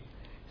圣殿。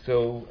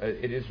 So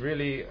it is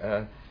really,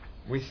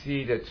 we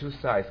see the two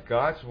sides,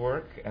 God's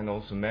work and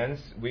also man's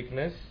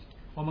weakness.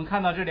 我们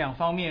看到这两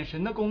方面，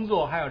神的工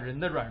作还有人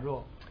的软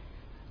弱。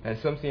 And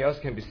something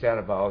else can be said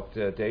about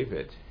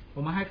David.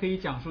 我们还可以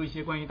讲述一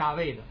些关于大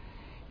卫的。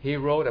 He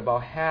wrote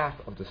about half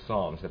of the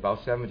Psalms,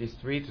 about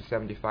 73 to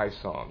 75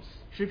 Psalms.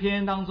 诗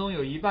篇当中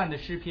有一半的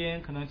诗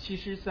篇，可能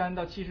73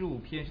到75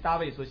篇是大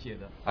卫所写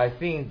的。 I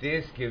think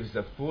this gives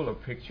a fuller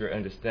picture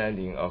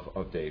understanding of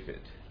David.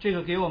 这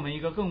个给我们一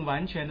个更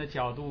完全的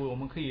角度，我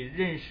们可以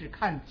认识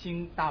看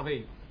清大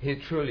卫。 He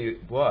truly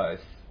was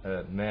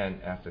a man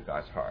after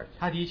God's heart.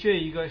 他的确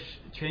一个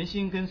全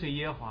心跟随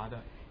耶和华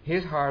的。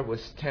 His heart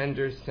was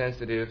tender,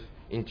 sensitive,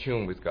 in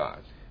tune with God.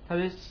 他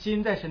的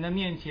心在神的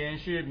面前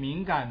是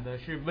敏感的，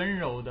是温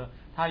柔的，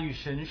他与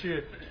神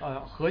是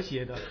和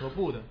谐的、和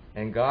睦的。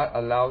 And God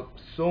allowed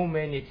so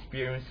many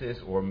experiences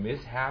or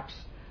mishaps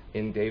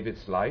in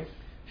David's life.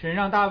 神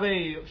让大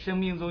卫生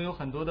命中有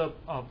很多的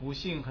不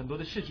幸，很多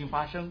的事情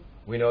发生。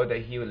 We know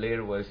that he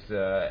later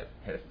had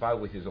a fight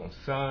with his own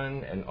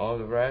son and all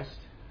the rest.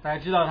 大家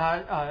知道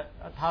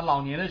他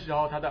老年的时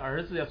候，他的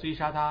儿子要追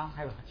杀他，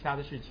还有其他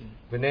的事情。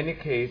 But in any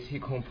case, he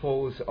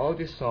composed all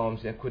these psalms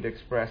and could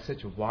express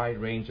such a wide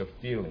range of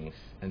feelings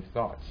and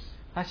thoughts.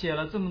 他写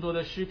了这么多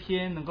的诗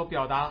篇，能够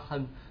表达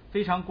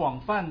非常广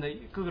泛的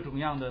各种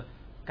样的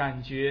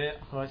感觉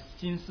和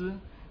心思。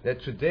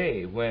 That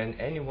today, when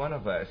any one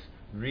of us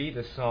read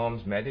the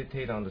psalms,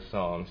 meditate on the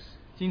psalms,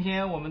 今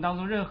天我们当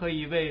中任何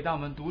一位，当我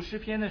们读诗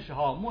篇的时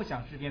候，默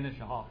想诗篇的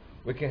时候，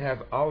 we can have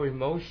our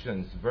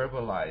emotions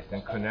verbalized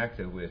and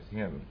connected with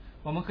him.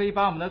 我们可以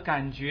把我们的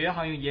感觉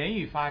好像用言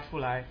语发出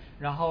来，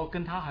然后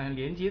跟他好像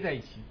连接在一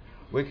起。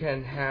 We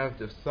can have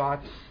the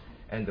thoughts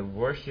and the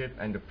worship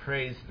and the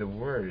praise, the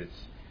words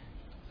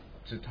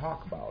to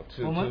talk about,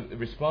 to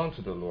respond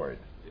to the Lord.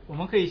 我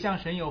们可以向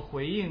神有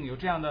回应，有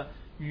这样的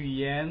语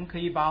言，可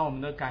以把我们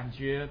的感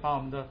觉，把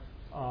我们的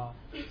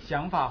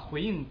想法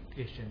回应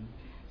给神。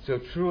 So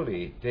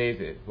truly,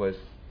 David was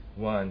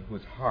one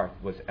whose heart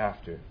was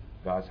after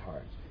God's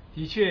heart.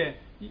 的确，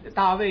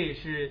大卫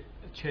是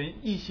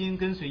一心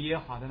跟随耶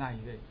和华的那一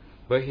位。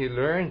 But he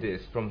learned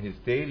this from his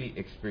daily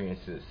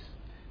experiences.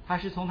 他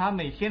是从他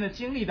每天的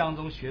经历当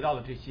中学到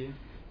了这些。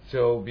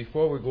 So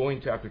before we go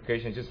into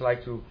application, I'd just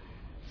like to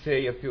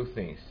say a few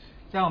things.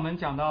 在我们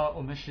讲到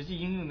我们实际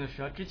应用的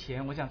时候之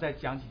前，我想再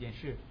讲几件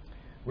事。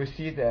 We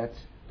see that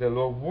the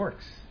Lord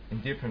works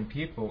in different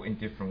people in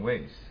different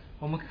ways.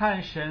 我们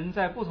看神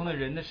在不同的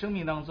人的生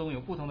命当中有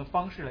不同的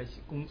方式来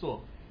工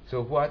作。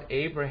 So what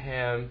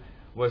Abraham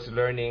was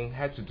learning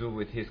had to do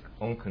with his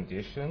own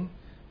condition.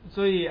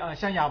 所以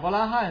像亚伯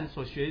拉罕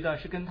所学的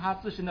是跟他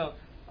自身的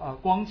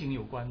光景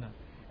有关的。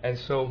And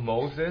so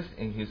Moses,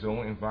 in his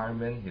own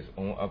environment, his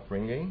own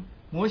upbringing,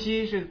 摩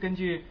西是根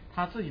据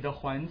他自己的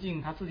环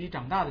境、他自己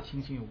长大的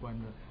情形有关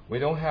的。 we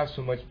don't have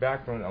so much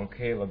background on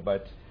Caleb,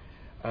 but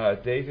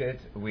David,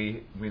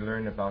 we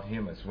learn about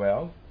him as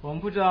well. 我们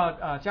不知道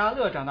迦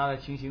勒长大的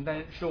情形，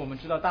但是我们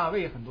知道大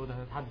卫很多的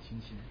他的情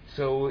形。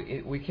 So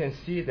we can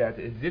see that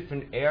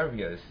different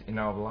areas in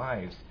our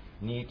lives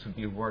need to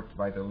be worked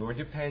by the Lord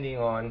depending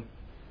on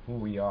who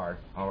we are,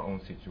 our own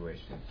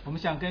situation. 我们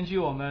想根据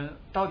我们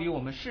到底我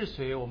们是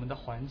谁，我们的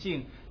环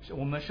境，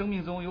我们生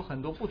命中有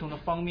很多不同的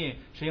方面，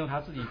神有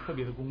他自己特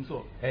别的工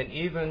作。 And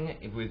even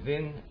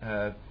within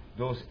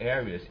those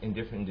areas, in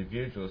different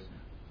individuals,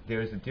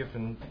 there is a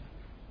different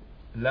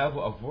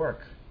level of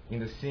work in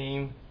the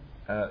same,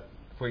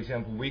 for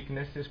example,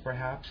 weaknesses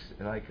perhaps,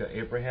 like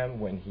Abraham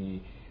when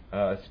his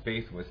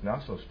faith was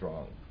not so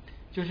strong.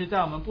 就是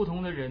在我们不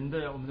同的人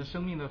的我们的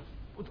生命的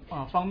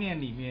方面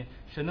里面，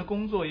神的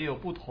工作也有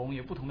不同，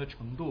有不同的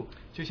程度。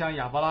就像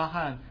亚伯拉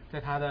罕在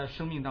他的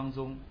生命当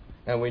中，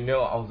 And we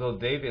know although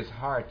David's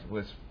heart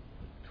was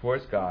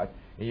towards God,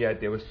 yet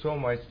there was so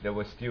much that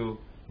was still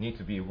need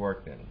to be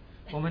worked in.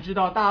 我们知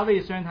道大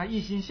卫虽然他一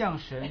心向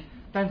神，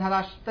但他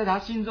在他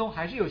心中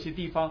还是有些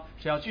地方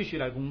是要继续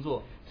来工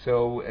作。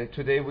 So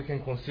today we can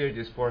consider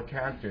these 4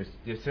 characters.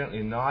 They're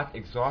certainly not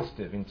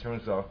exhaustive in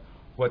terms of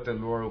what the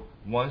Lord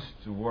wants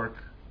to work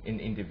in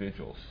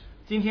individuals.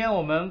 今天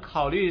我们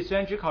虽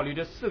然只考虑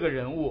这4个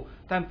人物，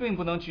但并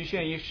不能局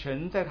限于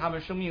神在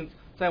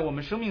我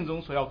们生命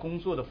中所要工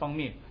作的方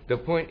面。 The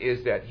point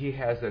is that He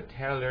has a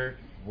tailored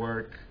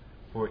work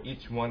for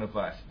each one of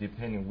us,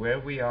 depending where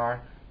we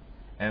are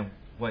and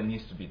what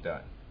needs to be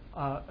done.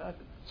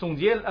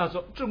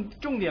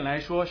 重点来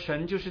说，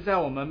神就是在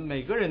我们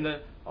每个人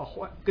的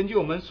根据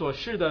我们所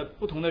示的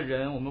不同的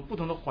人，我们不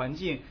同的环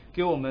境，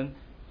给我们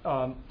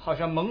好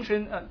像蒙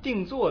神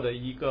定做的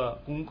一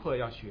个功课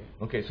要学。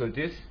 Okay, so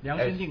this 量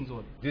身定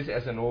做的。 this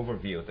as an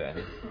overview then.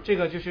 这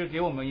个就是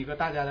给我们一个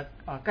大家的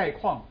概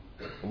况。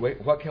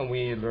 What can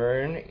we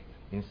learn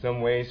in some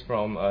ways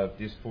from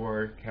these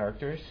 4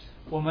 characters?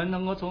 我们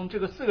能够从这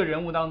个4个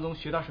人物当中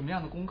学到什么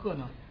样的功课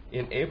呢？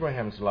 In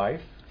Abraham's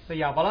life, 在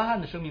亚伯拉罕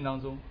的生命当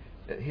中，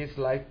 his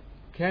life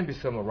can be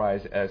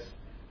summarized as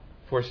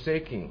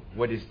forsaking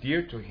what is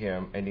dear to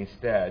him and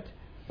instead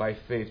by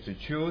faith to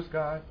choose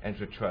God and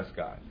to trust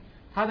God.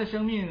 他的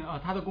生命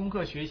他的功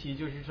课学习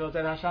就是说，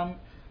在他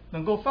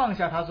能够放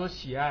下他所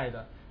喜爱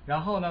的，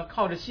然后呢，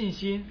靠着信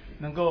心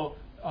能够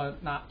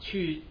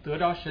去得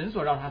着神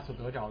所让他所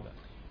得着的。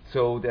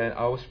 So then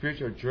our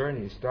spiritual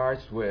journey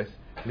starts with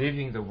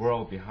leaving the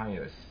world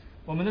behind us.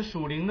 我们的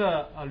属灵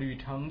的旅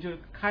程就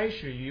开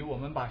始于我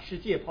们把世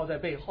界抛在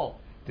背后。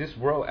 This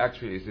world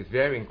actually is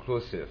very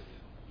inclusive.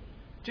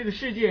 这个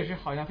世界是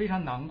好像非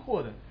常囊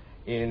括的。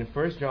 In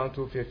 1 John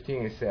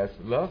 2:15 it says,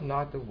 "Love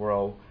not the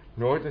world,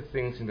 nor the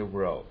things in the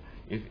world.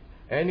 If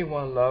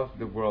anyone love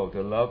the world,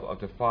 the love of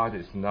the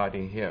Father is not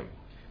in him."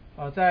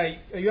 在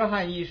约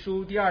翰一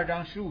书第2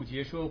章15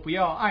节说：“不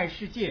要爱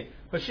世界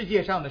和世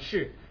界上的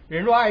事，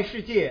人若爱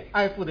世界，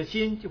爱父的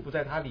心就不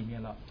在它里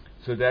面了。”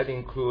 So that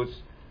includes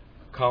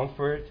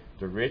comfort,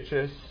 the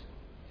riches,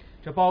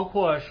 这包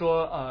括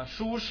说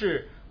舒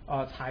适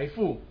财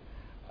富，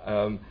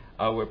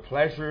 our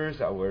pleasures,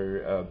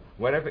 our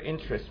whatever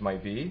interest might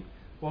be,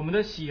 我们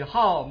的喜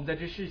好，我们在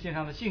这世界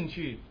上的兴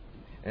趣，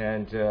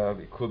 and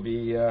it could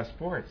be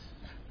sports.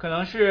 可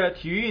能是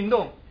体育运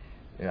动。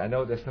 And I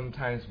know that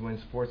sometimes when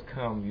sports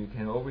come, you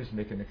can always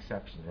make an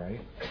exception, right?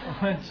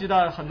 我们知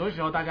道很多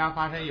时候大家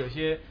发生有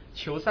些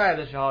球赛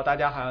的时候，大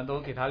家好像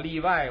都给它例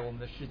外，我们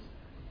的事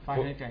发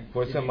生这样。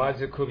 For some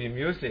others, it could be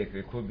music,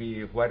 it could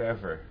be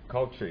whatever,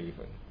 culture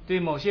even. 对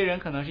某些人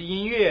可能是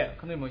音乐，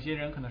可能对某些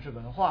人可能是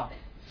文化。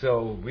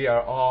 So we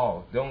are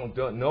all,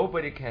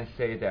 nobody can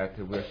say that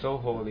we're so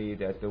holy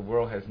that the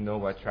world has no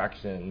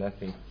attraction,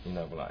 nothing in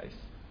our lives.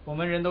 我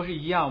们人都是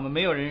一样，我们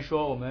没有人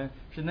说我们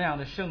是那样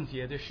的圣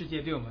洁，对世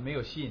界对我们没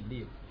有吸引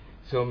力。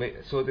 So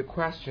the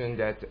question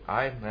that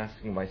I'm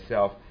asking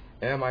myself,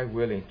 am I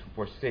willing to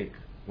forsake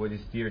what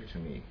is dear to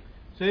me?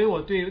 所以我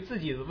对自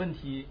己的问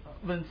题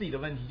问自己的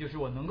问题就是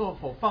我能够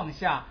否放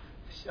下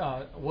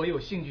我有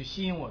兴趣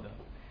吸引我的，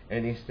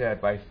 And instead,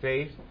 by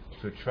faith,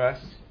 to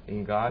trust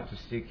in God, to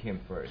seek Him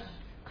first.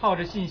 靠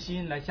着信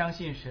心来相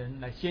信神，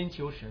来先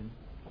求神。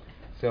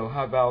 So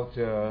how about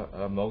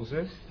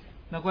Moses?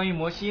 那关于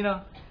摩西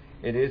呢？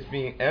 It is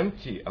being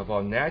empty of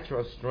our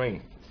natural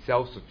strength,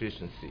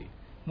 self-sufficiency.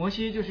 摩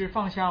西就是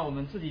放下我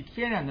们自己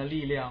天然的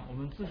力量，我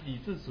们自给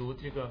自足，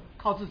这个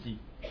靠自己，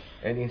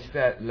 And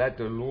instead, let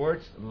the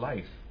Lord's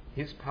life,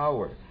 His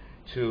power,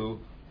 to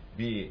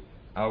be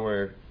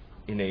our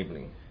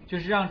enabling. 就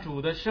是让主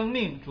的生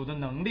命、主的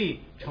能力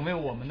成为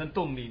我们的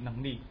动力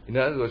能力。 In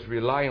other words,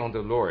 rely on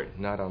the Lord,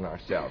 not on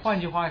ourselves. 换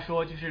句话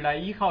说，就是来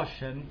依靠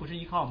神，不是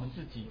依靠我们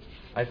自己。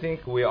 I think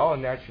we all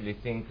naturally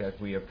think that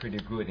we are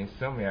pretty good in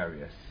some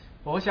areas.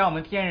 我想我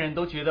们天人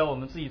都觉得我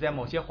们自己在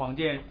某些方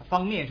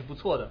面是不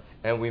错的。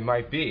 And we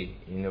might be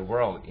in the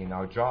world, in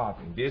our job,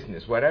 in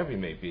business, whatever it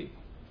may be.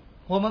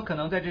 我们可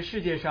能在这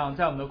世界上，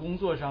在我们的工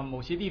作上，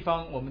某些地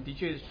方，我们的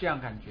确是这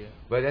样感觉。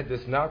But that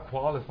does not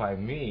qualify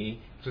me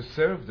to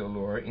serve the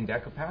Lord in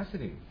that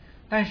capacity.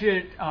 但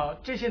是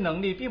这些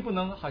能力并不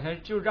能好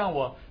像就让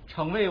我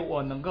成为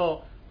我能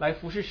够来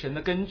服侍神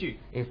的根据。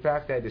In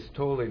fact, that is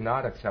totally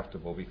not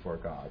acceptable before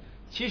God.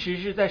 其实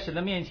是在神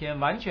的面前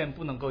完全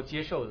不能够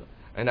接受的。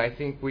And I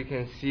think we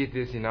can see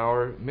this in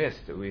our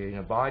midst, in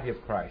the body of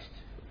Christ,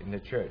 in the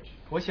church.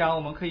 我想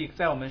我们可以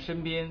在我们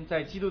身边，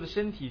在基督的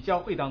身体教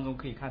会当中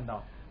可以看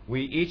到， We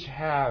each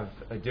have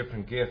a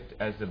different gift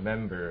as a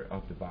member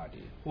of the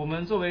body. 我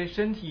们作为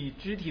身体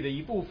肢体的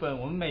一部分，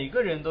我们每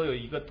个人都有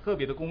一个特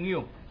别的功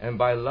用。And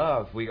by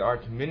love, we are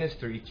to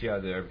minister each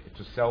other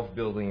to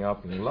self-building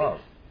up in love.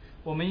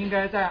 我们应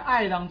该在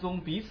爱当中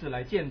彼此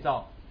来建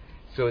造。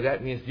 So that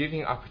means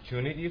giving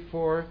opportunity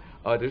for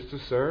others to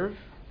serve,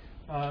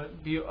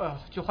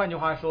 就换句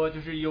话说，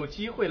就是有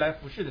机会来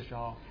服侍的时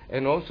候。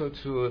 and also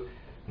to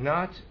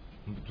not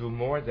do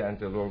more than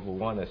the Lord will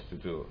want us to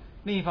do.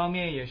 另一方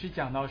面也是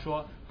讲到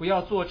说，不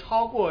要做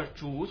超过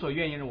主所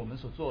愿意让我们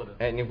所做的。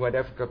 And in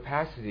whatever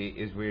capacity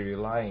is we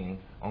relying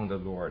on the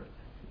Lord,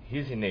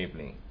 His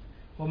enabling.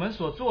 我们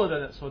所做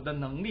的所的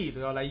能力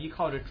都要来依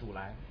靠着主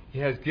来。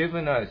 He has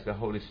given us the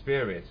Holy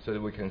Spirit so that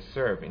we can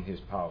serve in His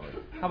power.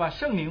 他把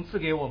圣灵赐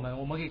给我们，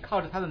我们可以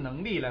靠着他的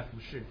能力来服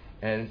侍。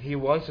 And He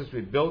wants us to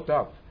be built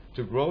up,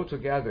 to grow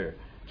together,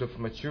 to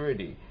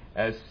maturity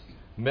as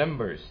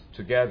members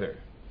together.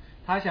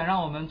 他想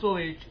让我们作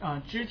为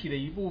肢体的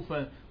一部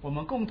分，我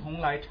们共同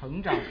来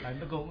成长，来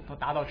能够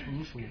达到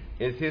成熟。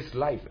 It's His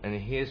life and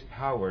His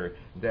power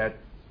that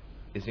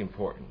is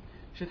important.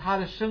 是他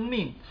的生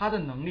命，他的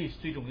能力是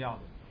最重要的。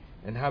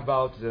 And how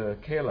about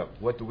Caleb?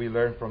 What do we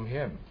learn from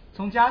him?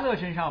 从迦勒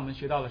身上我们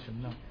学到了什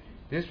么呢？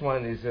 This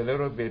one is a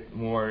little bit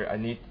more, a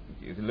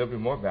little bit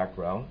more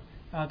background.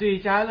 对于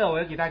迦勒，我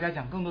要给大家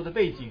讲更多的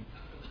背景。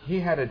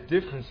 He had a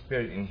different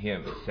spirit in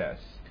him, it says.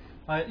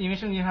 因为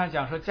圣经上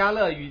讲说迦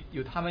勒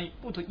有他们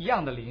不同一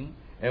样的灵。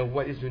 And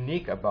what is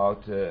unique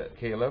about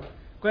Caleb?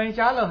 关于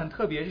迦勒很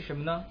特别是什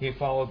么呢？ He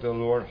followed the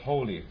Lord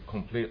wholly,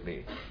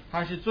 completely.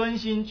 他是专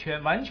心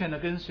完全的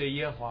跟随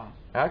耶和华。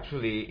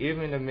 Actually,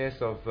 even in the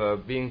midst of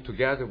being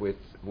together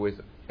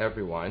with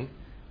everyone,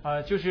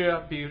 就是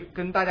比如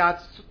跟大家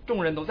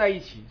众人都在一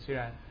起，虽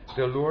然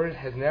the Lord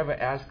has never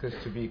asked us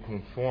to be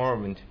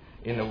conformed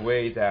in a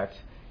way that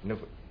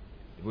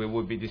we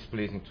would be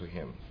displeasing to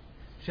Him.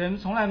 神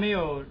从来没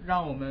有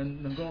让我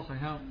们能够好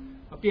像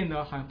变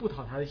得好像不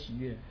讨他的喜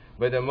悦。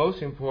 But the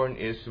most important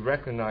is to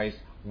recognize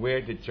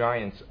where the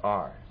giants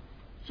are.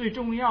 最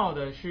重要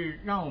的是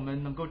让我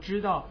们能够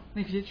知道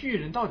那些巨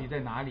人到底在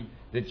哪里。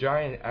 The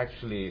giant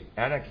actually,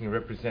 Anakin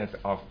represents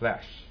our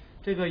flesh.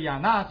 这个亚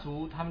纳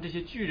族，他们这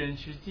些巨人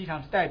实际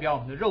上是代表我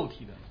们的肉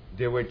体的。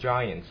 There were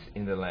giants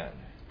in the land.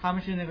 他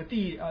们是那个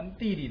地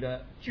里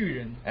的巨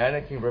人。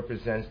 Anakin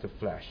represents the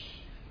flesh.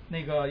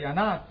 那个亚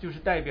纳就是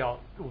代表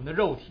我们的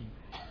肉体。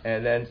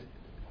 And then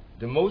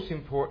the most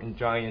important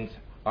giants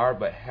are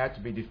but had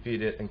to be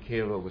defeated, and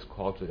Caleb was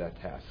called to that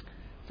task.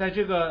 在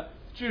这个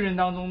巨人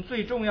当中，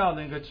最重要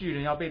的那个巨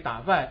人要被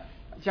打败，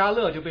迦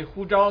勒就被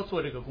呼召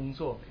做这个工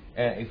作。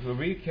 And if we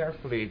read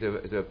carefully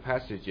the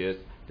passages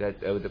that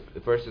the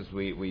verses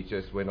we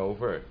just went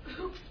over,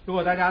 如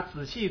果大家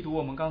仔细读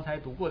我们刚才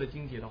读过的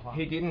经节的话，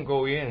 he didn't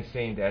go in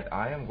saying that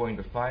I am going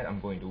to fight,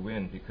 I'm going to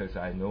win because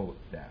I know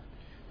that.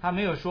 他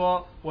没有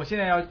说我现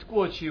在要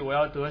过去，我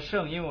要得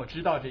胜，因为我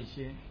知道这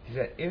些。 He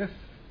said, if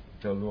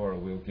the Lord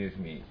will give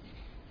me,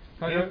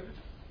 他说，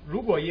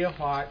如果耶和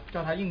华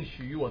叫他应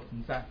许与我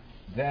同在，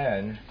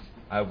 then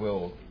I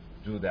will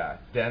do that.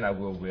 Then I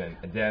will win.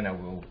 And then I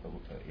will,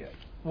 yeah.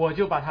 我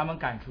就把他们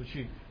赶出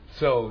去。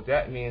 So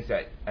that means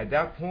that at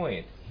that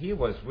point, he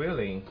was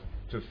willing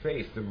to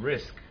face the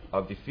risk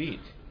of defeat.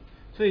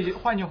 所以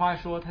换句话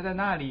说，他在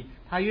那里，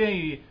他愿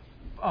意，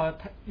他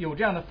有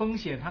这样的风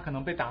险，他可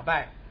能被打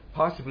败，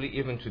 Possibly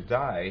even to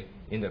die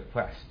in the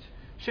quest.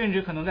 甚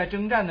至可能在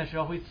征战的时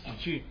候会死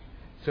去。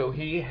 So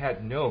he had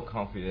no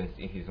confidence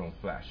in his own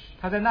flesh.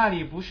 他在那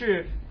里不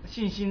是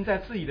信心在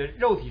自己的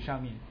肉体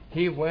上面，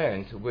 He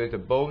went with a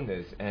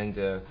boldness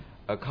and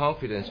a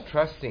confidence,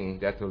 trusting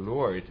that the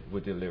Lord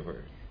would deliver.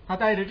 他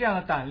带着这样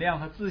的胆量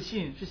和自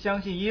信，是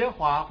相信耶和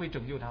华会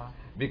拯救他。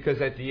 Because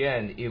at the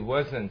end, it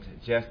wasn't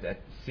just that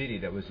city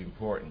that was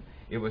important.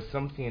 It was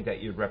something that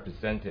it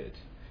represented.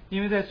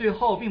 因为在最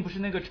后，并不是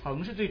那个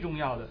城是最重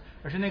要的，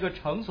而是那个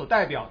城所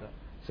代表的。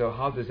 So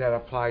how does that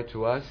apply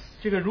to us?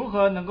 这个如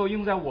何能够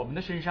用在我们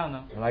的身上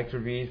呢？ I'd like to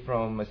read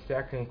from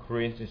 2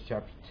 Corinthians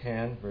chapter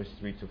 10, verse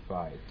 3 to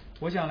 5.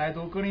 我想来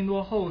读哥林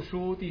多后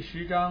书第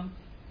10章，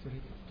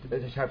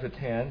 Chapter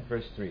 10,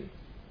 verse 3.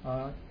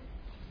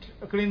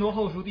 哥林多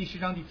后书第10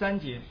章第3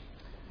节。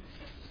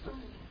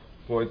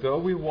 For though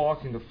we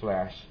walk in the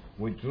flesh,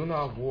 we do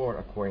not war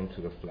according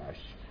to the flesh.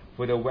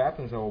 For the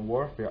weapons of our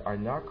warfare are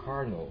not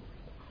carnal,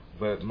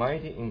 but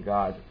mighty in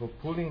God for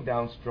pulling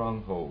down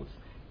strongholds,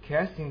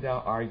 casting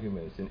down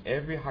arguments and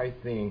every high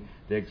thing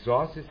that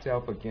exalts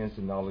itself against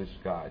the knowledge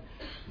of God,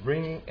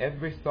 bringing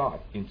every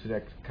thought into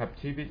that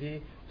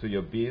captivity to the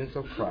obedience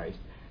of Christ,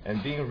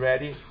 and being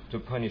ready to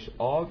punish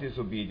all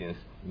disobedience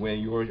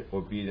when your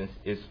obedience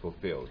is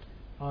fulfilled.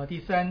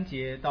 第3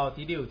节到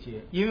第6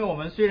节，因为我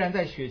们虽然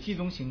在血气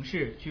中行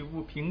事，却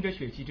不凭着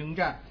血气征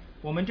战。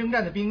我们征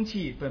战的兵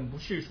器本不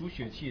是属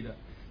血气的，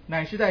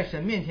乃是在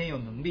神面前有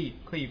能力，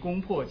可以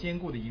攻破坚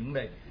固的营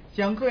垒，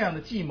将各样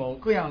的计谋、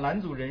各样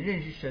拦阻人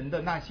认识神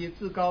的那些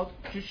自高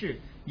之事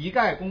一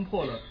概攻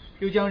破了，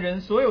又将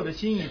人所有的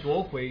心意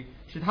夺回，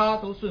使他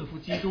都顺服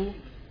基督。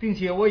并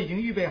且我已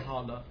经预备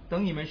好了，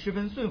等你们十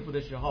分顺服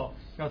的时候，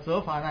要责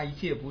罚那一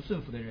切不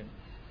顺服的人。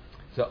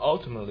So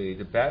ultimately,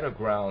 the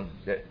battleground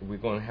that we're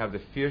going to have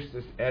the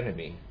fiercest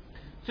enemy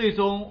最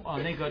终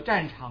那个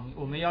战场，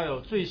我们要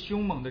有最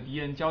凶猛的敌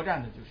人交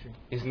战的，就是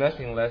is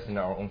nothing less than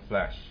our own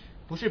flesh.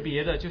 不是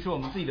别的，就是我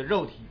们自己的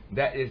肉体。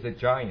That is the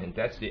giant,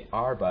 that's the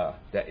arba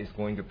that is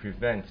going to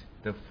prevent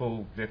the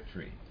full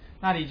victory.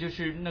 那里就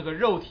是那个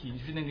肉体，就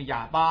是那个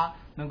哑巴，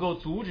能够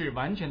阻止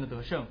完全的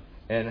得胜。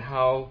And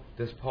how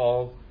does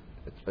Paul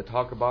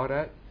talk about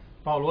that?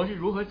 保罗是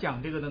如何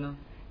讲这个的呢？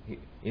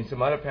 In some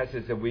other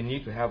passages, that we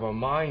need to have our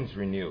minds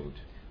renewed.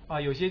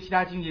 有些其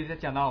他经节在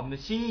讲到我们的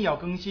心意要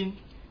更新。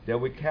That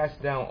we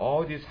cast down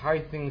all these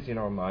high things in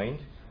our mind.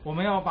 我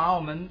们要把我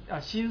们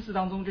心思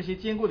当中这些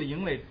坚固的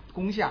营垒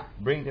攻下。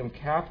Bring them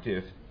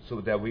captive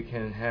so that we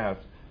can have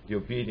the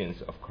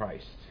obedience of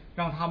Christ.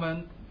 让他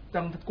们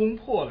当攻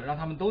破了，让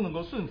他们都能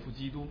够顺服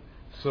基督。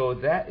So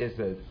that is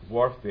a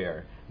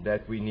warfare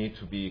that we need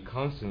to be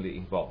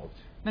constantly involved.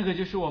 那个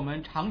就是我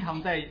们常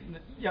常在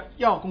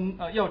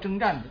要征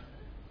战的。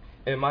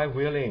Am I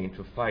willing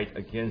to fight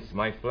against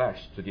my flesh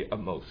to the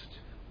utmost?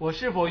 我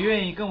是否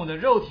愿意跟我的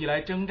肉体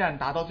来征战，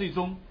达到最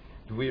终？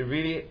 Do we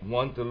really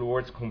want the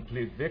Lord's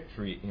complete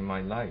victory in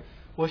my life?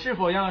 我是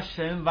否要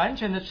神完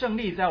全的胜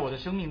利在我的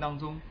生命当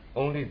中？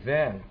 Only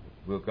then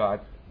will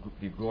God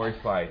be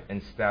glorified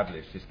and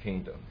establish His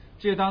kingdom.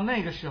 只有当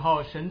那个时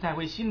候，神才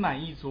会心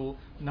满意足，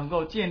能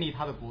够建立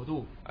他的国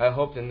度。 I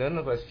hope that none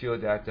of us feel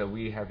that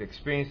we have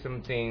experienced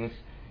some things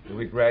that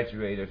we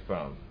graduated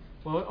from.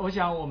 我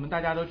想我们大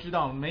家都知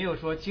道，没有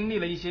说经历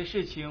了一些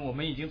事情，我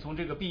们已经从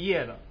这个毕业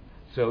了。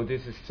 So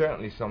this is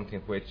certainly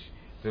something which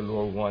the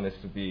Lord wants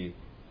us to be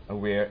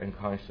aware and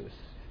conscious.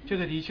 这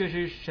个的确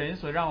是神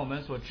所让我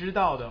们所知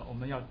道的，我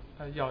们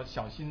要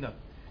小心的。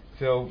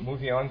 So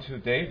moving on to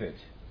David.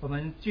 我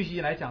们继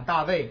续来讲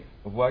大卫。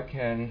 What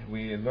can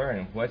we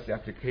learn? What's the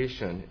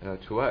application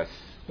to us?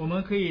 我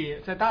们可以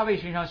在大卫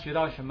身上学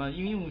到什么？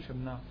应用什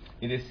么呢？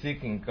 It is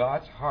seeking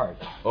God's heart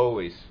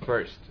always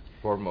first,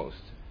 foremost.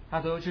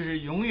 他都就是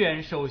永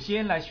远首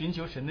先来寻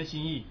求神的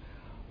心意。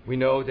 We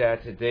know that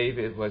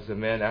David was a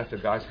man after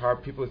God's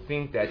heart. People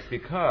think that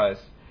because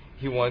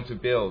he wanted to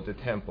build the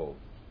temple.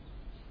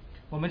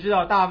 我们知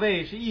道大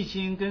卫是一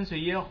心跟随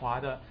耶和华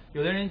的，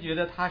有的人觉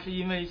得他是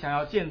因为想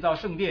要建造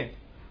圣殿。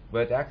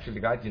 But actually,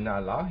 God did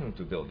not allow him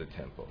to build the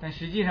temple. 但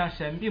实际上，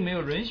神并没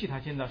有允许他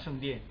建造圣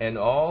殿。 And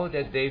all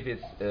that David's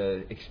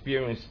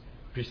experience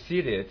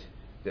preceded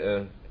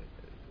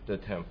the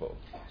temple.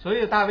 所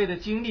有大卫的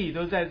经历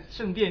都在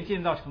圣殿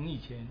建造成以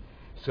前。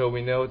 So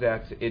we know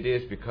that it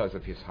is because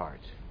of his heart.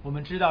 我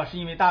们知道是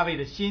因为大卫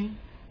的心。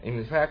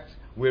 In fact,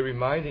 we're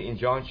reminded in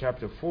John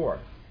chapter 4.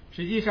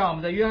 实际上，我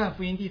们在约翰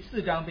福音第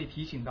4章被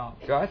提醒到，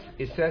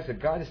 It says that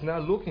God is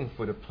not looking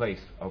for the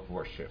place of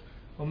worship.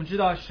 我们知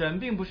道神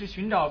并不是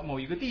寻找某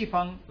一个地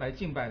方来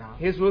敬拜他，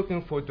 He's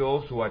looking for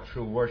those who are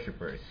true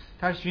worshipers.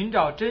 他是寻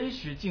找真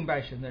实敬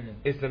拜神的人。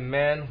 It's the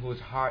man whose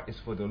heart is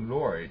for the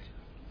Lord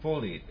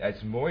fully.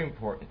 That's more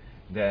important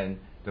than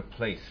the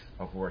place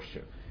of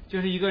worship.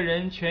 就是一个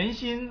人全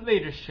心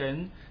为着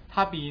神，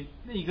他比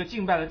那一个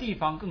敬拜的地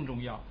方更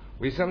重要。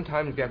 We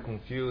sometimes get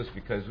confused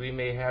because we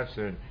may have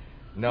certain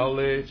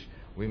knowledge,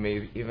 we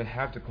may even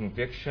have the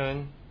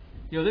conviction.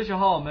 有的时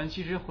候我们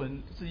其实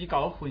自己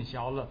搞混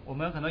淆了，我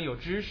们可能有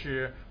知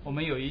识，我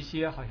们有一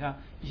些好像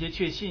一些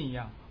确信一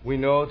样。 We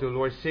know the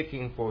Lord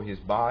seeking for His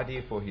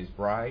body, for His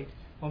bride.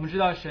 我们知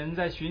道神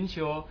在寻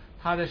求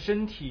他的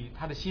身体，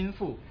他的心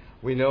腹。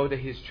 We know that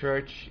His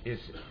church is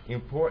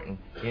important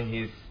in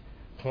His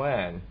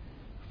plan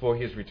for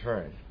His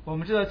return. 我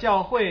们知道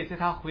教会在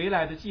他回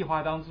来的计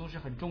划当中是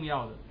很重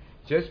要的。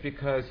 Just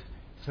because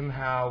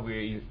somehow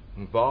we're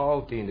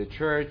involved in the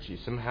church,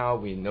 somehow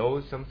we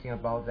know something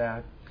about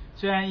that.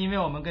 虽然因为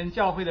我们跟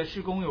教会的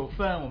事工有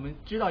份，我们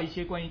知道一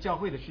些关于教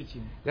会的事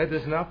情， That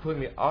does not put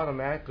me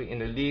automatically in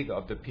the league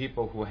of the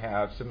people who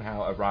have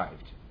somehow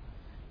arrived.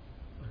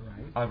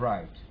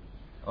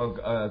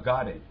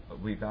 Got it.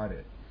 We got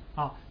it.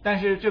 但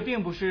是这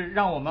并不是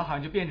让我们好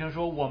像就变成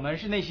说我们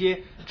是那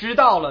些知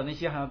道了那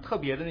些好像特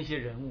别的那些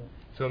人物。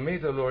 So may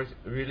the Lord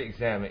really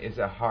examine,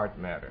 it's a heart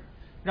matter.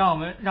 让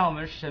我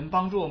们神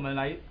帮助我们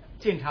来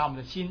检查我们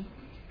的心。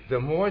 The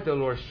more the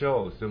Lord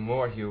shows, the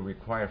more He will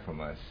require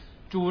from us.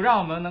 主让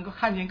我们能够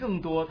看见更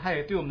多，他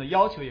也对我们的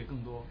要求也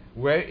更多。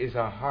 Where is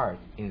our heart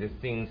in the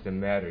things that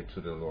matter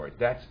to the Lord?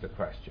 That's the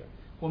question.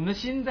 我们的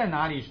心在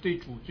哪里是对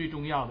主最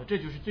重要的，这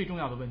就是最重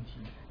要的问题。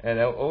 And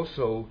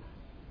also,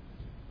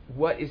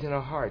 what is in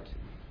our heart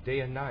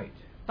day and night?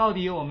 到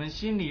底我们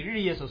心里日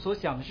夜所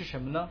想的是什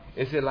么呢？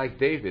 Is it like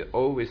David,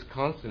 always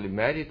constantly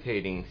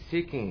meditating,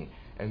 seeking,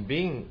 and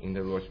being in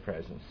the Lord's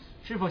presence?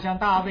 是否像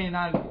大卫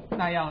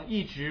那样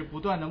一直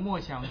不断的默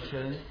想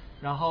神，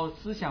然后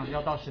思想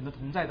要到神的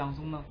同在当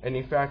中呢？ And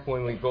in fact,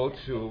 when we go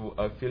to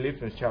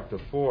Philippians chapter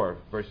 4,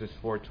 verses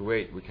 4 to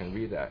 8, we can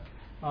read that.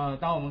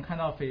 当我们看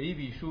到腓立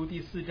比书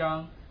第4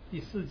章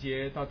第4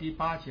节到第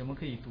8节，我们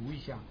可以读一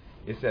下。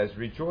 It says,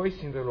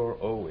 "Rejoice in the Lord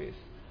always.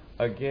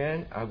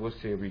 Again, I will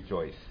say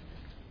rejoice.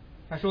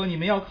 他说：“你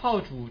们要靠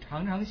主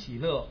常常喜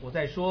乐。”我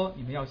在说，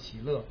你们要喜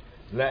乐。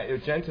 Let your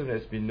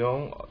gentleness be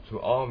known to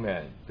all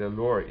men. The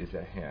Lord is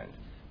at hand."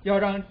 要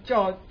让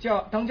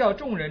当叫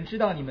众人知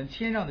道你们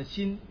谦让的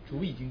心，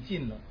主已经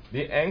尽了。 Be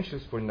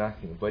anxious for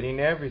nothing, but in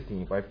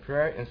everything, by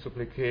prayer and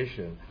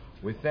supplication,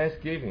 with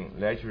thanksgiving,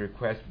 let your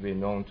requests be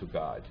known to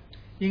God.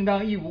 应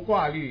当一无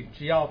挂虑，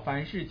只要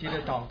凡事借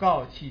着祷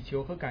告、祈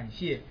求和感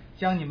谢，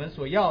将你们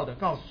所要的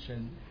告诉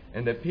神。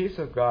 And the peace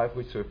of God,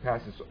 which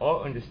surpasses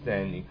all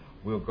understanding,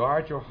 will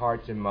guard your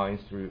hearts and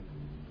minds through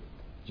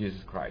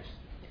Jesus Christ.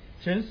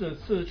 神所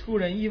赐出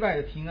人意外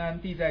的平安，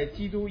必在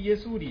基督耶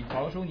稣里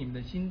保守你们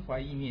的心怀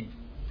意念。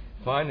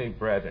 Finally,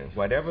 brethren,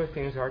 whatever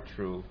things are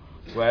true,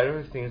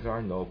 whatever things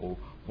are noble,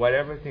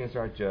 whatever things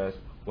are just,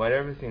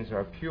 whatever things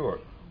are pure,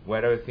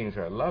 whatever things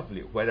are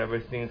lovely, whatever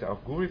things are of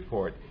good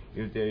report,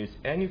 if there is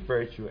any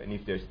virtue and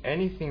if there's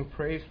anything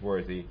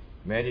praiseworthy,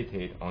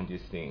 meditate on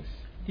these things.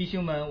 弟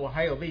兄们，我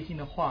还有未尽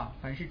的话：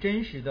凡是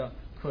真实的、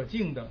可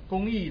敬的、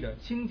公义的、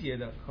清洁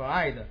的、可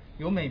爱的、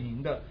有美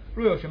名的，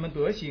若有什么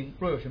德行，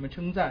若有什么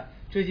称赞，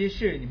这些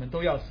事你们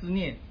都要思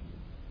念。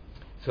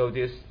 So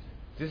this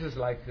is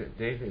like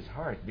David's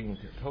heart being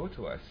told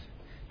to us.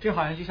 这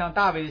好像就像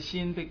大卫的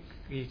心被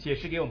给解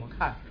释给我们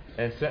看。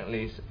 And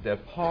certainly that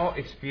Paul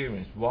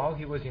experienced while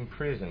he was in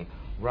prison,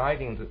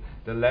 writing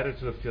the letter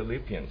to the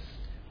Philippians.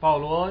 保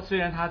罗虽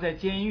然他在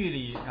监狱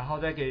里，然后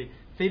在给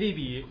腓立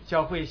比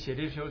教会写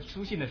这封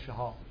书信的时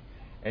候，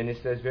 And it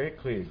says very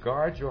clearly,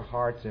 guard your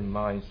hearts and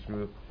minds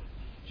through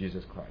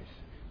Jesus Christ.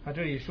 他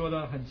这里说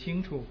的很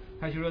清楚，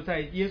他就说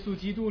在耶稣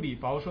基督里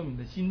保守你们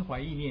的心怀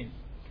意念。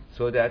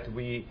 So that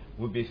we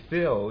will be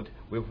filled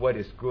with what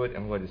is good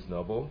and what is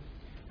noble.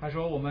 他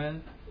说我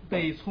们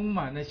被充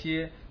满那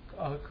些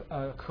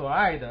可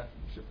爱的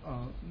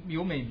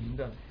有美名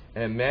的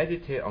And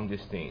meditate on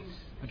these things.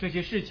 这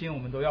些事情，我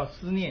们都要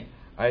思念。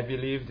 I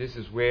believe this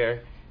is where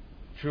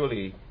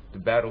truly the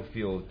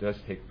battlefield does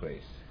take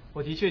place.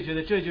 我的确觉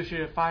得这就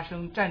是发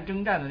生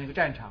征战的那个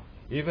战场。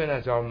 Even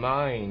as our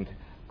mind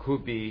could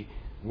be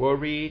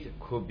worried,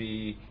 could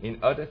be in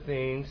other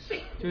things,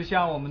 就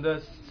像我们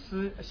的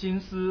心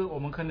思，我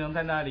们可能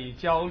在那里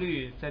焦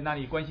虑，在那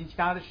里关心其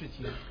他的事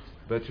情，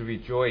 but to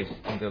rejoice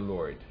in the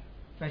Lord,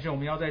 但是我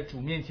们要在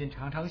主面前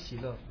常常喜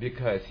乐，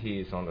 because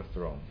He is on the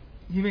throne.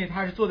 因为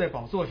他是坐在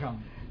宝座上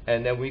的。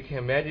 And then we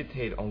can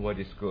meditate on what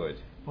is good.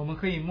 我们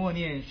可以默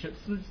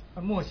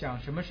想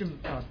什么是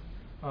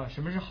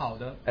什么是好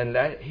的， And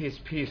let His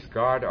peace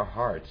guard our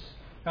hearts.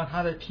 让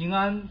他的平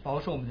安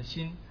保守我们的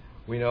心。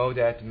 We know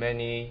that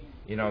many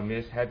in our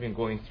midst have been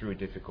going through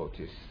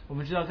difficulties. 我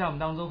们知道，在我们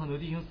当中很多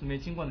弟兄姊妹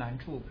经过难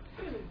处、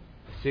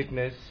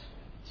 Sickness,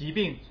 疾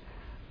病、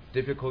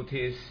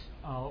 difficulties,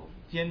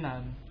 艰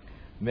难，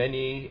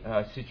 many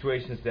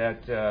situations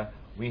that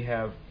we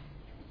have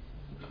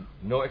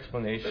no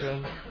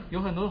explanation, 有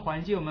很多的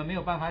环境我们没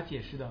有办法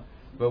解释的。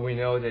 but we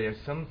know that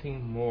there's something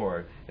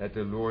more that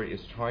the Lord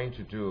is trying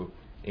to do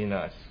in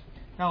us.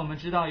 让我们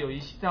知道有一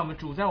些在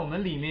我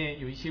们里面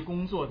有一些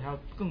工作，他要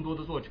更多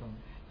的做成。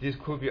 These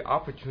could be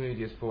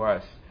opportunities for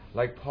us,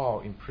 like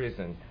Paul in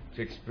prison,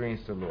 to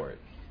experience the Lord.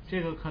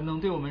 这个可能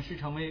对我们是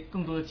成为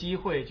更多的机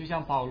会，就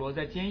像保罗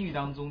在监狱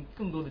当中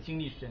更多的经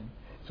历神。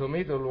 So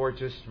may the Lord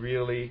just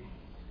really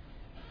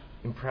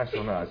impress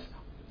on us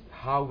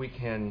how we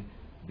can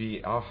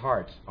be our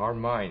hearts, our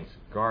minds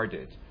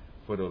guarded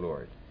for the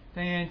Lord.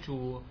 但愿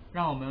主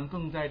让我们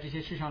更在这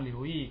些事上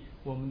留意，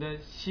我们的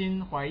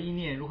心怀意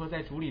念如何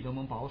在主里都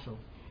能保守。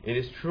 It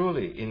is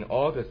truly in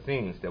all the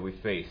things that we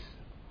face,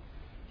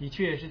 的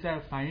确是在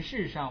凡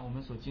事上我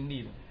们所经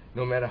历的，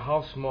 no matter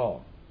how small,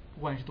 不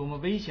管是多么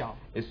微小，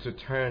 is to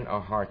turn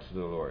our heart to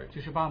the Lord.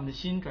 就是把我们的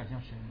心转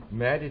向神，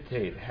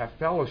 Meditate, have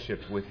fellowship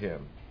with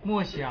Him,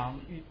 默想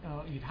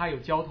与他有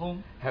交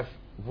通， have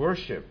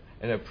worship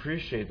and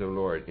appreciate the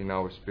Lord in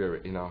our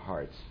spirit, in our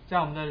hearts. 在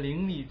我们的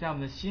灵里，在我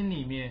们的心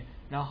里面，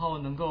然后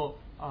能够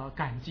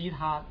感激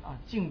他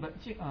敬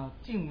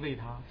畏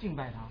他，敬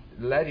拜他，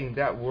 Letting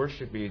that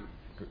worship be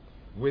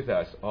with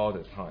us all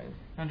the time.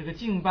 让这个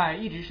敬拜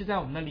一直是在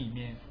我们的里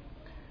面。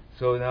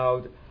 So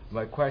now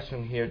my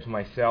question here to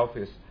myself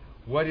is,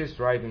 what is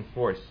driving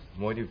force,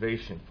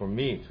 motivation for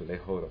me to lay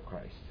hold of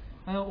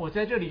Christ? 我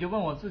在这里就问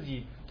我自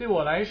己，对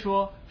我来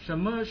说，什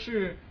么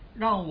是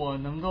让我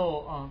能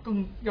够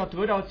更要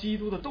得着基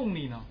督的动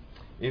力呢？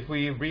 If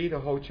we read the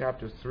whole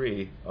chapter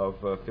 3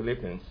 of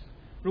Philippians,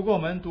 如果我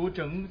们读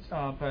整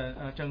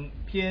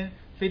篇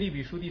腓立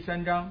比书第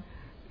3章，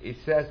 it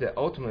says that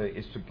ultimately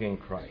is to gain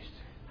Christ.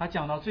 他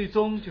讲到最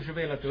终就是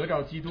为了得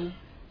着基督，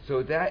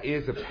 So that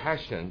is a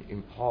passion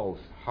in Paul's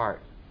heart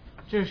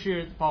这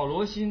是保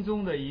罗心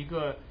中的一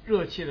个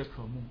热切的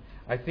渴慕。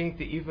 I think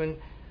that even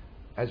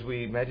as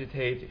we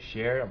meditate,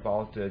 share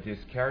about these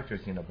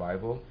characters in the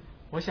Bible,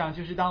 我想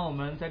就是当我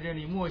们在这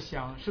里默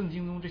想圣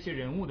经中这些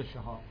人物的时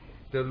候，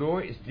 the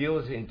Lord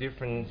deals in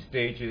different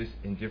stages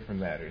in different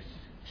matters.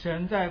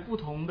 神在不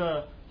同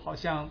的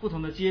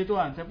阶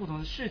段，在不同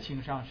的事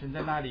情上，神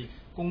在那里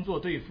工作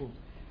对付。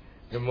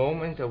 The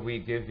moment that we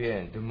give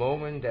in, the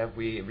moment that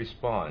we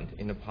respond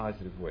in a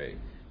positive way,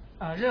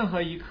 任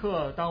何一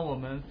刻，当我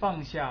们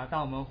放下，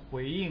当我们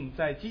回应，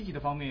在积极的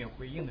方面有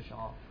回应的时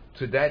候，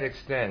 to that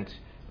extent,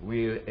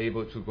 we're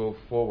able to go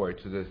forward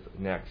to the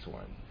next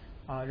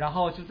one. 然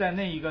后就在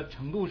那一个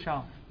程度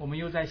上，我们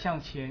又在向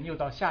前，又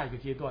到下一个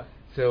阶段。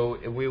 So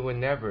we will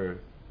never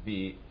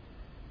be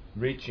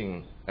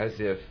reaching as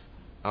if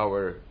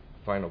our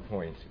final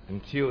point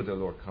until the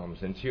Lord comes,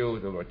 until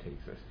the Lord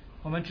takes us.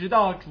 我们直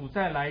到主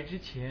再来之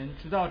前，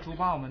直到主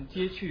把我们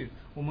接去，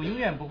我们永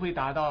远不会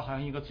达到好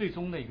像一个最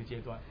终的一个阶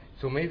段。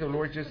 So may the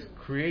Lord just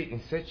create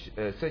in such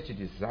a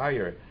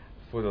desire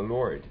for the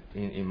Lord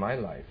in my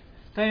life.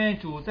 但愿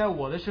主在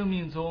我的生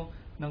命中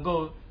能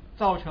够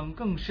造成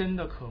更深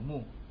的渴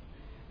慕。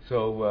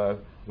 So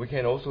we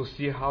can also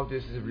see how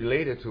this is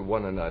related to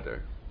one another.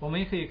 我们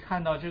也可以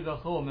看到这个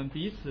和我们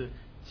彼此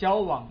交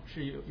往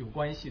是有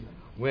关系的。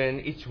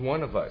 When each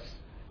one of us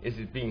is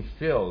being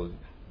filled,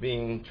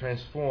 being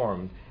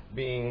transformed,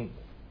 being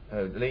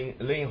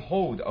laying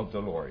hold of the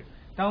Lord.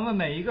 当我们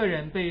每一个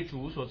人被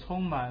主所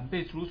充满，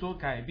被主所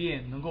改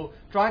变，能够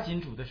抓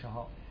紧主的时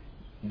候，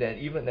 That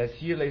even as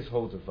He lays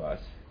hold of us,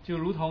 就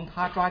如同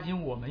他抓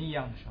紧我们一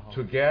样的时候，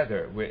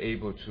 together we're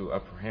able to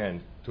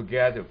apprehend,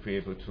 together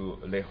we're able to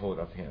lay hold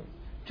of Him.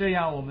 这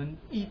样我们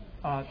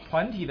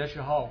团体的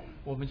时候，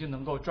我们就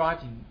能够抓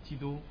紧基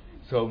督。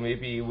 So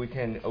maybe we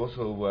can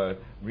also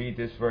read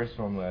this verse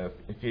from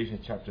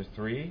Ephesians chapter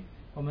 3,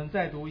 我们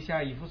再读一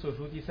下以弗所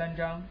书第3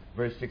章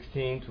verse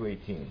 16 to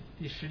 18.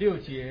 第16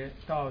节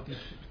到第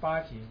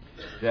18节。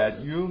 That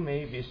you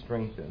may be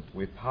strengthened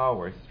with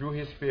power through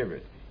His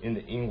Spirit in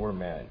the inward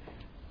man.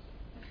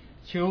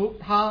 求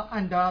他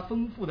按他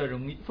丰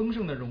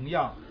盛的荣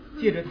耀，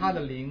借着他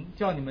的灵，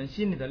叫你们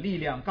心里的力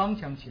量刚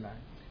强起来，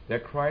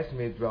 That Christ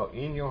may dwell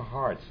in your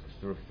hearts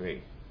through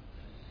faith.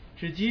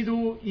 使基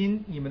督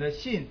因你们的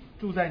信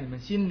住在你们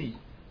心里，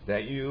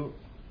 That you,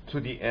 to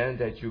the end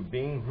that you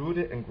being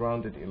rooted and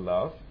grounded in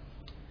love,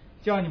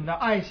 叫你们的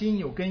爱心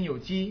有根有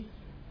基，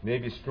 may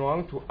be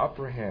strong to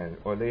apprehend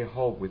or lay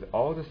hold with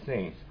all the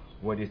saints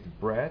what is the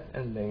breadth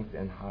and length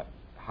and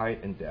height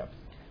and depth.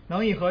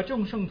 能以和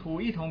众圣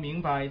徒一同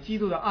明白基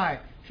督的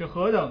爱是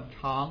何等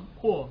长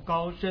阔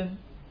高深，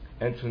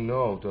 And to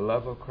know the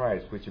love of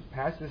Christ which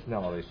passes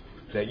knowledge,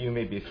 that you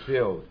may be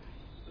filled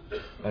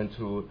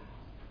unto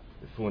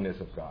the fullness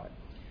of God.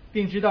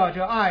 并知道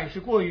这爱是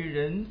过于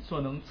人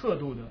所能测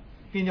度的，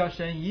并叫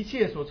神一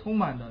切所充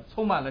满的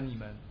充满了你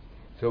们。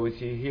 So we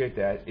see here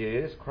that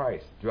it is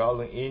Christ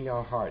dwelling in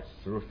your hearts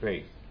through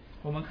faith,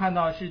 我们看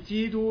到是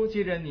基督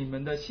借着你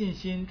们的信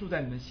心住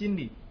在你们心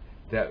里，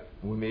 that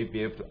we may be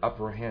able to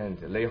apprehend,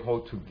 lay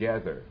hold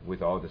together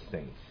with all the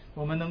saints.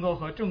 我们能够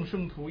和众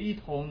圣徒一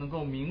同能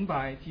够明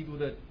白基督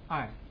的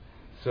爱。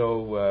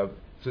 So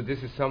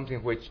this is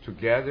something which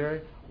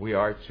together we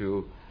are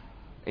to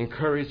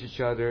encourage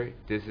each other.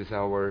 This is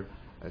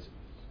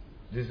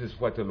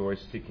what the Lord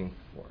is seeking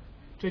for.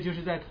 这就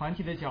是在团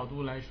体的角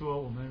度来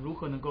说，我们如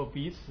何能够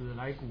彼此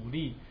来鼓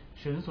励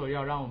神所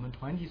要让我们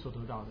团体所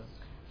得到的。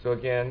 So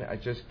again, I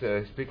just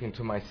speaking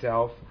to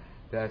myself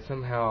that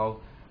somehow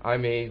I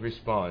may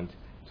respond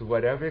to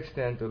whatever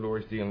extent the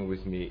Lord is dealing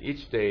with me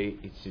each day,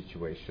 each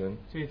situation.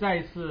 所以再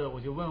一次，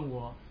我就问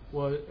我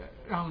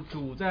让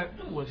主在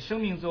我的生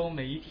命中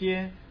每一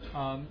天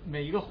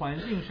每一个环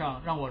境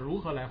上，让我如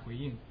何来回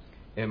应？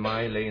 Am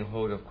I laying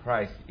hold of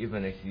Christ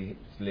even as He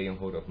is laying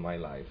hold of my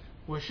life?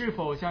 我是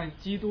否像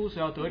基督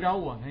所要得着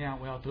我那样，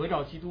我要得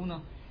着基督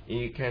呢？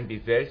 It can be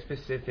very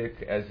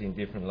specific as in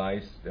different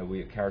lives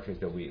characters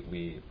that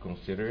we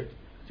considered.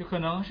 就可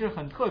能是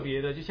很特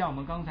别的，就像我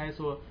们刚才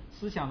所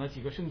思想的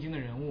几个圣经的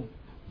人物。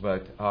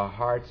 But our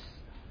hearts,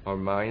 our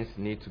minds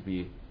need to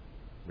be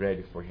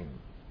ready for Him.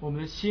 我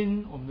们的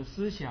心，我们的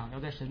思想要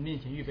在神面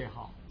前预备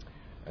好。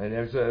 And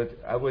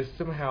I would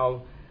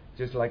somehow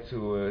just like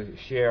to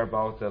share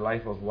about the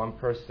life of one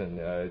person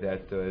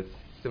that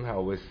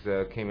somehow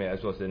came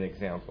as was an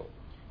example.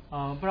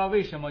 不知道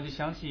为什么就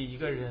想起一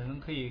个人，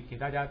可以给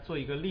大家做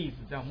一个例子，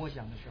在我默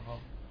想的时候。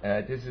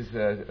This is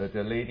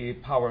the Lady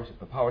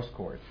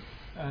Powerscourt.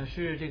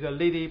 是这个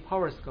Lady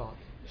Powerscourt.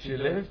 She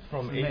lived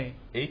from 姊妹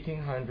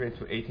 1800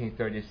 to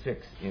 1836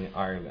 in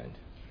Ireland.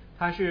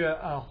 她是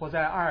活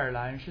在爱尔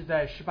兰，是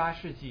在18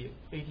世纪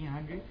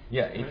 1800.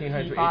 Yeah,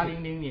 1800.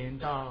 1800年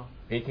到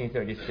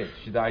1836.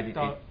 She died in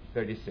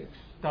 1836.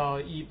 到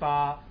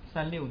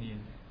1836年。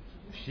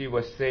She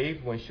was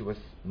saved when she was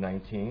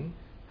 19.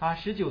 她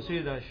19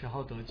岁的时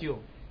候得救。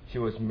 She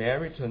was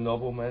married to a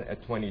nobleman at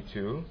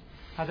 22.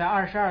 她在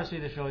22岁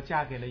的时候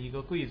嫁给了一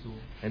个贵族。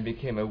 And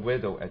became a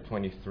widow at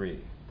 23.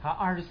 她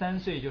23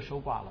岁就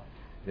守寡了。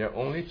 Their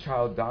only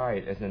child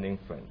died as an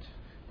infant.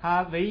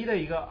 他唯一的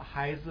一个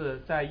孩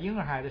子在婴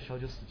儿孩的时候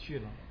就死去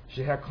了。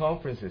She had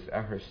conferences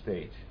at her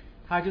state.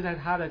 他就在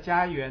他的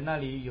家园那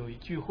里有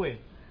聚会。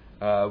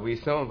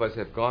Some of us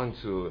have gone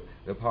to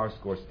the Power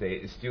Score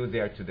State. It's still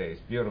there today.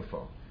 It's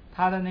beautiful.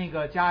 他的那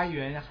个家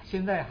园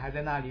现在还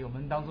在那里，我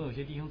们当中有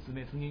些弟兄姊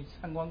妹曾经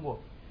参观过。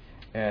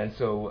And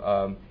so,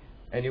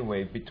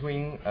 anyway,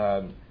 between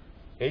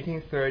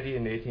 1830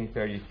 and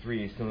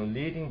 1833, some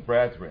leading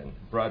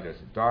brothers,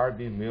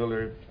 Darby,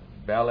 Mueller,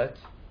 Ballot,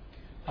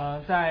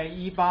 在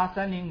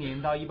1830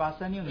年到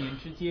1836年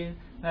之间，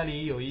那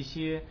里有一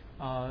些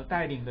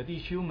带领的弟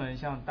兄们，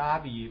像达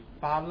比、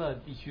巴勒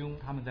弟兄，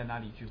他们在那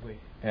里聚会。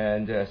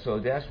and so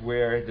that's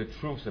where the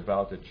truths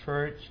about the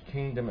church,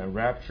 kingdom, and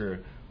rapture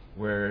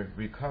were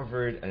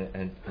recovered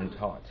and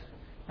taught.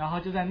 然后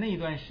就在那一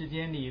段时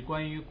间里，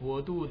关于国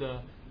度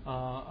的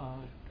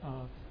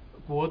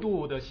国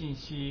度的信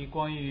息，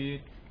关于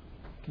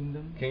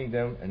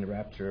Kingdom and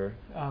rapture.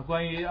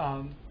 关于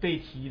被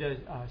提的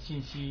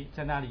信息，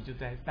在那里就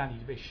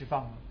被释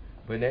放了。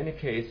But in any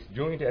case,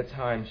 during that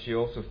time, she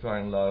also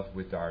fell in love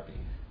with Darby.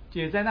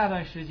 也在那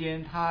段时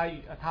间，他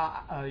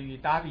与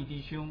达比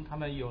弟兄他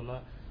们有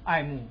了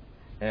爱慕。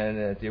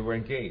And they were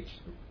engaged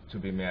to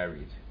be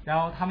married.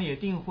 然后他们也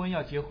订婚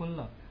要结婚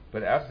了。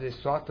But after they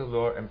sought the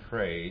Lord and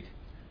prayed,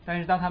 但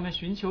是当他们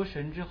寻求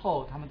神之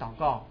后，他们祷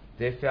告。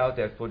They felt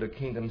that for the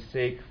kingdom's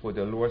sake, for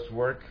the Lord's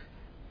work,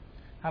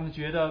 他们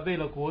觉得为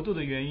了国度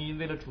的原因，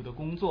为了主的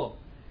工作，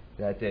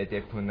 that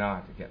they could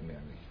not get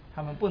married.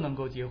 他们不能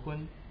够结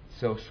婚。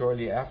So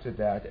shortly after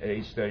that, at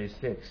age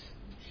 36,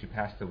 she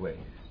passed away.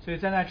 所以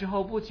在那之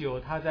后不久，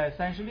他在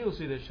36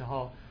岁的时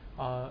候，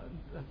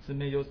姊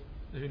妹就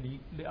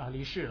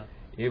离世了。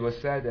It was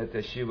said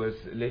that she was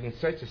living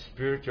such a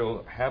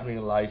spiritual, heavenly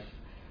life,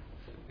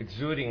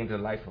 exuding the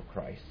life of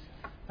Christ.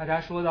 大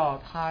家说到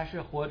他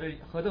是活着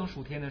何等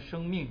属天的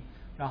生命，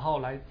然后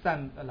来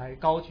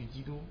高举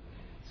基督。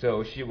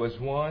So she was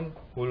one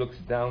who looks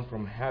down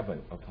from heaven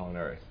upon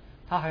earth.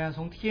 他好像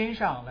从天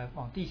上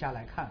往地下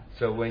来看。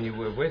So when you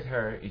were with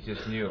her, you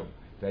just knew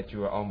that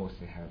you were almost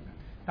in heaven.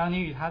 当你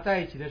与他在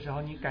一起的时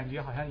候，你感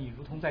觉好像你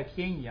如同在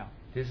天一样。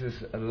This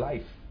is a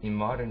life in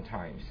modern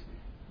times.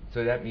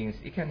 So that means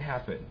it can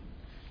happen.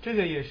 这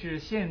个也是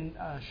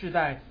世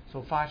代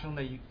所发生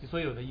的所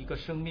有的一个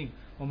生命，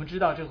我们知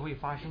道这个会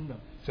发生的。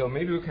So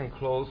maybe we can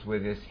close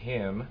with this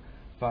hymn,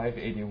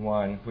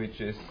 581,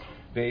 which is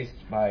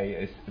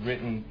it's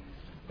written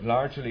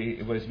largely,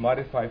 it was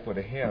modified for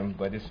the hymn,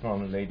 but it's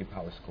from Lady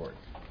Powerscourt.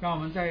 让我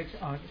们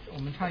我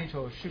们唱一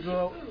首诗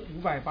歌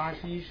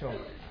581首，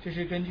这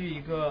是根据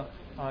一个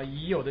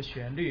已有的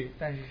旋律，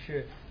但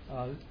是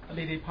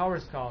Lady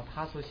Powerscourt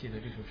她所写的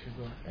这首诗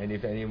歌。And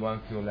if anyone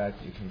feel led,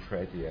 you can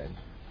pray at the end.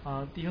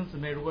 弟兄姊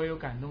妹，如果有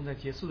感动，在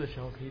结束的时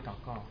候可以祷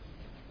告。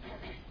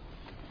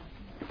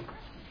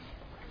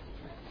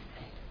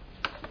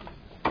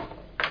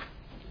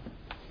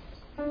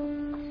我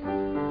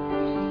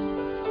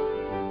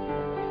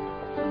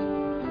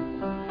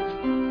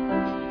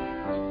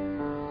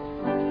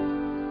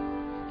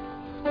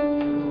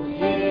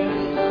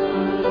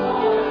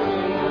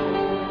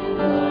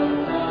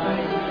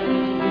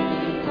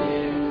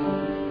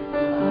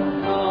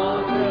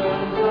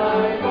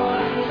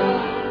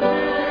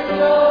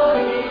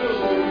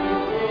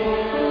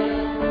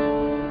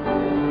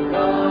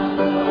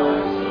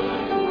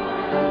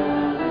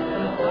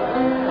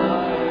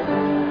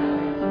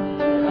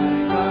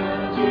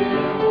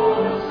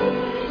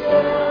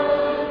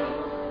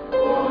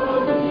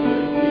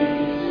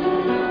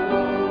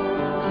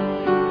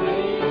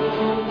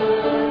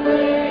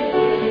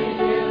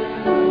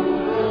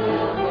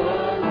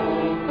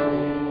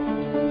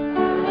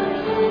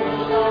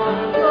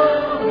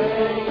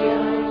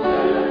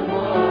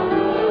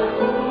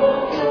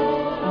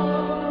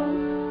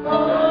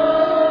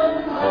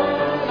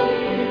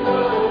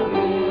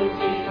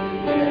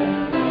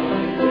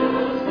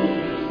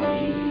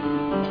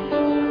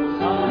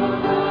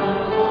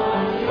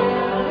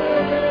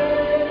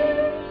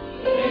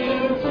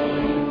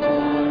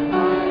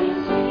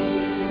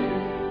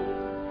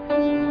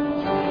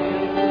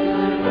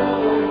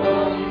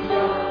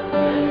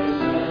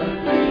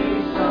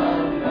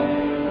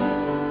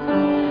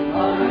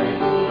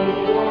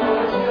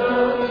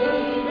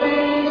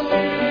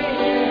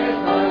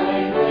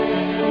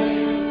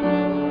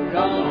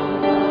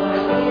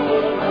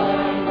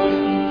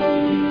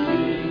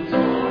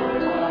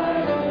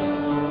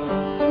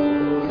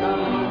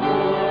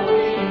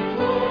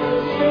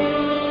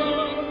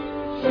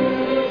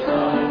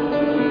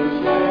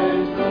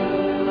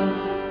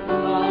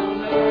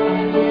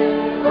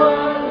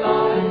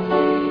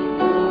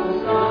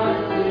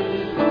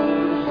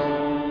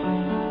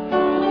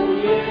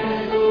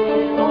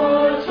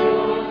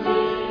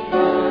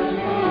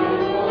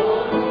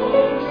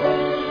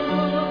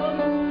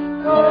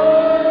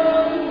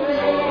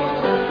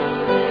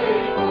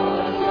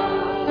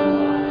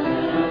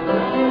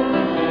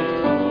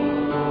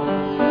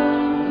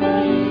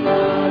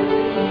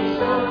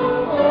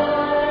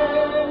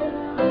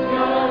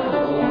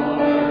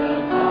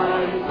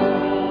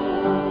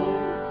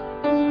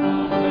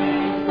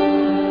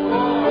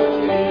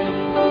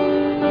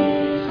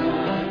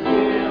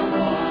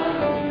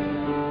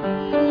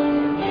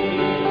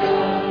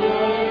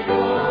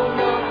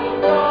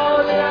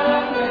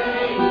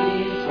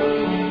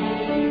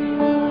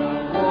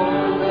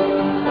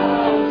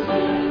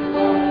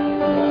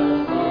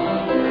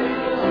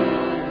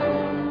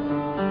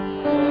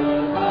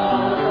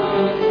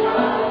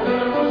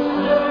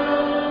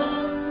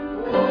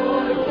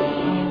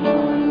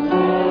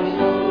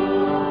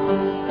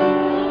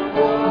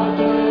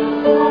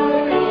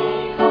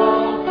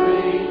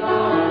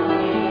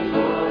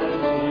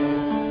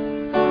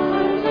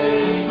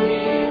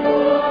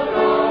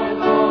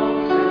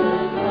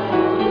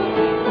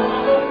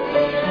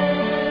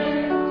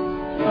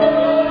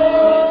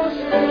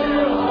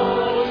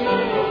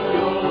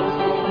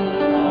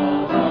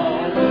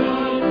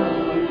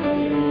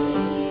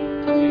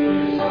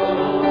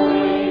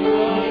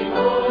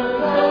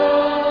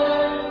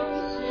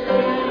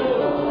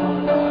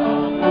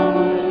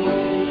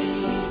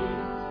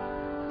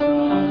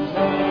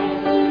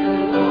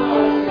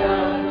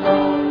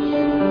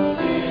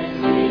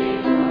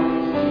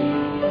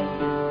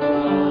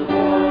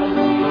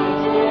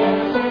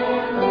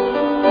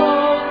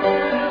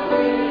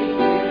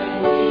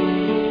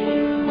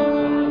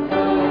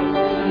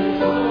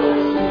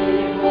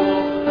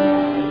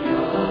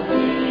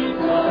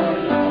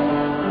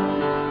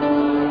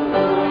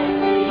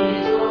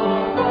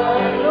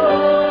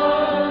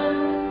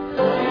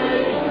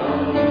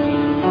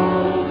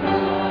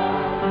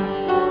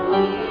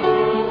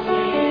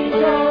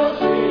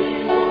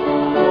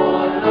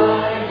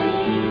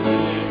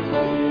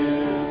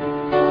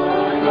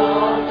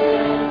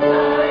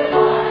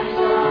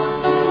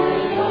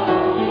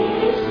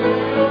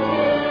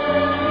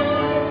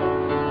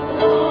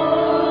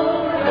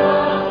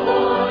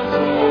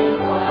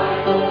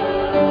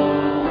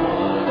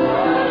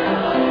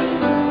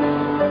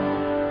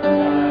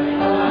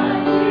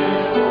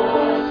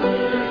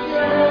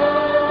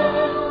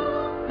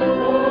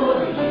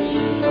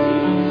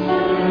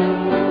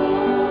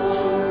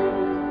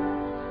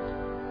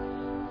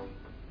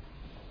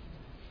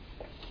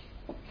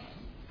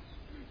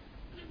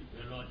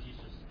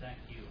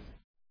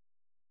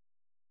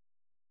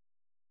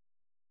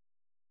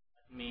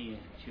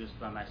choose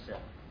by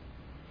myself.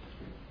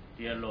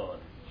 Dear Lord,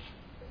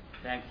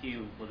 thank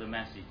you for the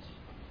message.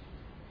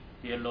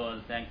 Dear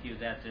Lord, thank you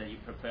that you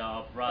prepare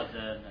our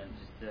brother and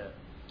just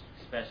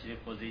especially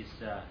for these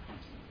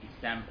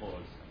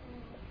examples,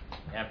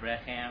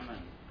 Abraham,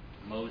 and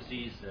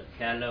Moses,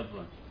 Caleb,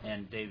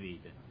 and David.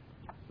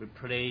 We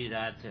pray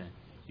that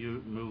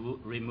you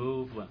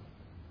remove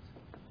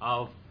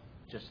our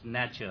just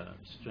natural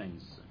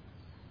strength,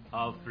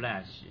 our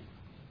flesh.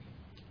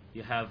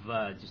 You have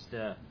just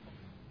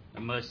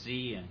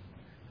mercy,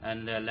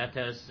 and let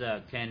us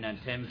can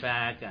turn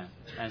back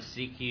and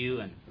seek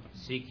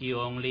you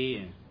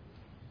only,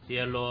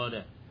 dear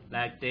Lord,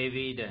 like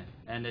David,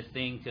 and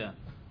think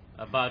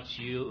about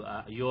you,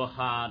 your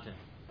heart,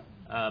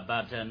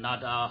 but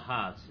not our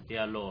hearts,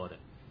 dear Lord.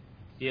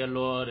 Dear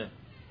Lord,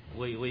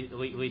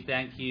 we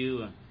thank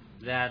you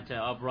that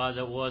our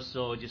brother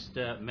also just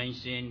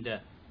mentioned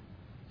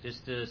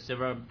just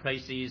several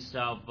places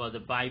of the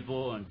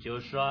Bible and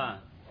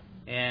Joshua,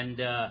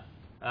 and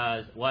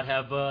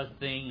whatever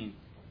thing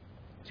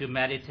to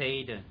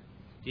meditate,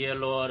 dear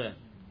Lord,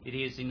 it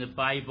is in the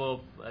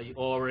Bible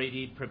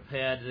already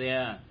prepared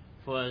there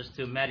for us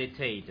to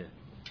meditate.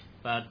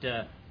 But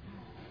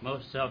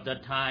most of the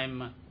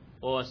time,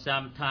 or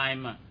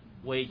sometime,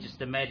 we just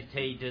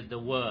meditate the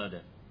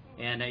word,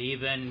 and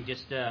even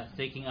just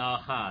thinking our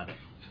heart,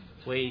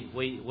 we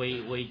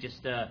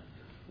just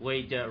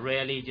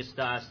really just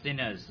are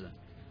sinners.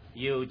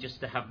 You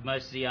just have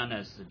mercy on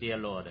us, dear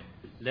Lord.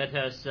 Let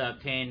us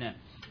can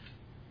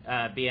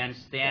be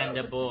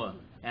understandable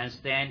and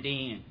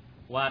standing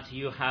what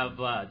you have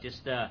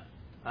just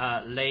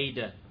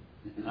laid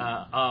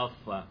off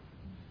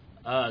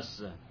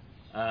us.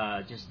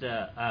 Just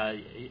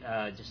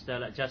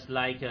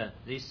like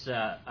this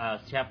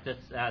chapter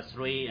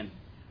 3 and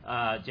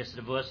just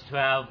verse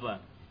 12,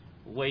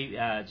 we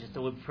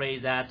pray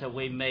that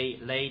we may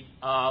lay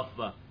off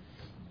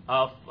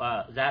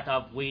that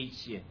of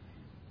which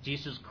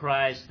Jesus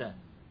Christ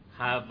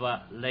have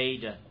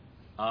laid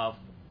off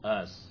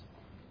us.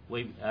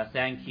 We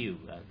thank you.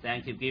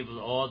 Thank you. Give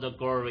all the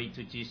glory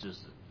to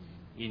Jesus.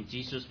 In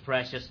Jesus'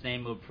 precious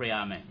name we pray.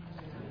 Amen.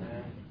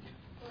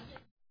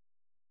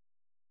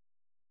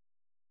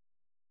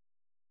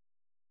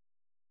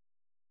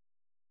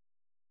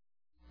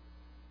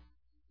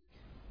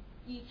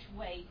 Each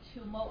way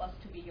to mold us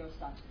to be your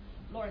son.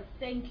 Lord,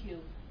 thank you,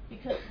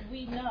 because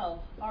we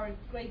know our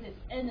greatest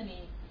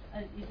enemy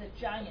is a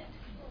giant,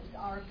 is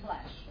our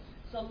flesh.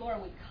 So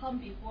Lord, we come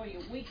before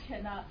you. We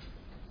cannot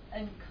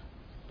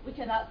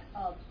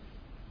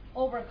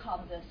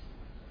overcome this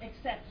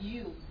except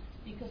you,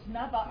 because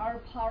not by our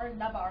power,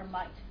 not by our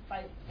might,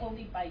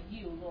 only by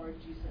you, Lord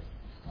Jesus.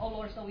 Oh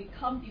Lord, so we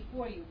come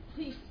before you.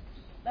 Please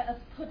let us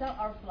put down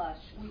our flesh.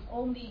 We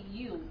only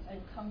you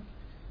and come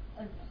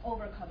and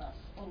overcome us.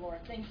 Oh Lord,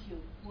 thank you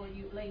for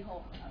you lay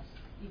hold on us.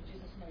 In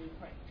Jesus' name we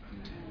pray.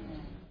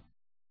 Amen.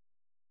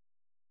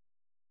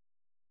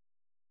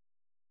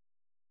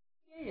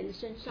 天人的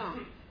身上，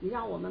你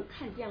让我们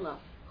看见了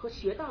和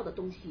学到的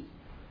东西。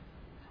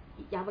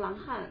亚伯拉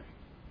罕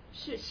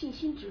是信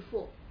心之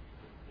父，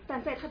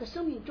但在他的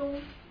生命中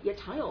也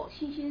常有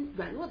信心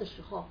软弱的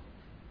时候，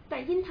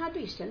但因他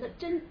对神的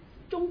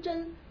忠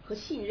贞和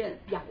信任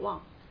仰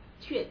望，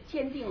却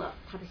坚定了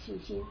他的信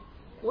心。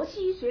摩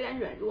西虽然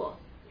软弱，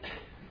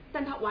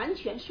但他完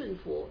全顺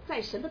服，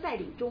在神的带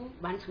领中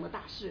完成了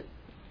大事。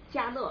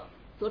迦勒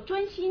则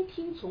专心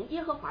听从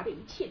耶和华的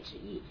一切旨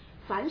意，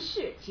凡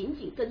事紧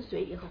紧跟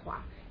随耶和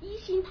华，一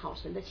心讨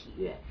神的喜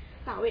悦。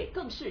大卫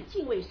更是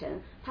敬畏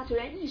神，他虽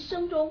然一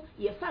生中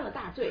也犯了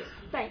大罪，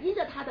但因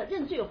着他的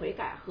认罪悔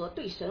改和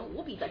对神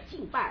无比的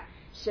敬拜，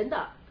神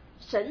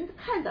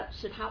看的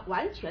是他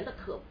完全的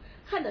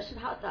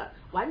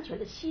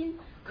心，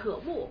渴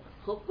慕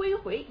和归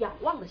回仰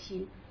望的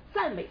心，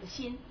赞美的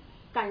心。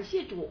感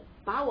谢主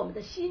把我们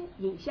的心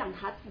引向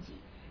他自己，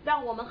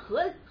让我们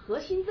合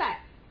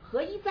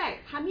一在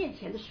他面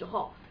前的时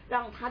候，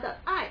让他的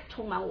爱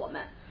充满我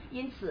们，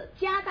因此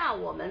加大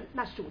我们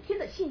那属天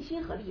的信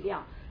心和力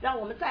量，让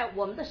我们在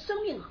我们的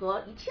生命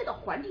和一切的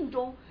环境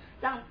中，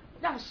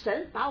让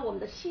神把我们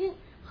的心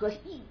和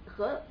意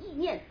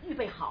念预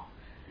备好，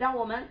让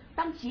我们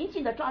当紧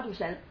紧的抓住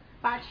神，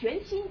把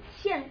全心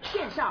献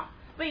上，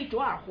为主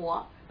而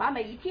活，把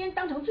每一天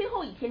当成最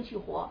后一天去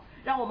活。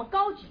让我们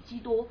高举基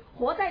督，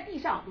活在地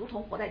上如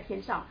同活在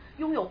天上，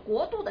拥有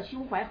国度的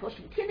胸怀和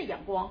属天的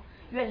眼光。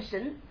愿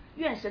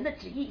神的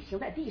旨意行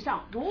在地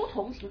上，如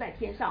同行在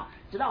天上，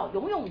直到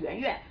永永远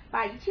远。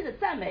把一切的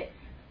赞美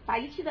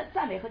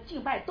和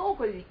敬拜都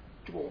归于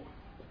主。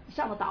以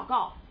上祷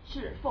告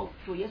是奉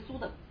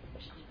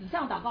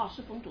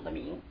主的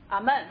名，阿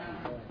门。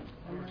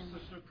Our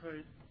sister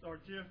prayed, Our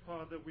dear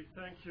Father, we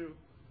thank you.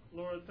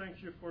 Lord,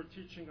 thank you for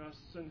teaching us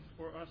and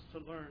for us to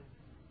learn.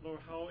 Lord,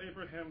 how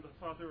Abraham, the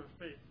father of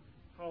faith,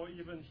 how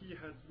even he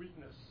had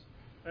weakness,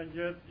 and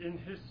yet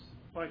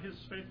by his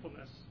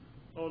faithfulness,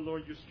 oh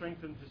Lord, you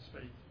strengthened his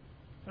faith.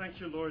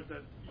 Thank you, Lord,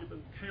 that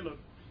even Caleb,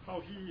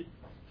 how he,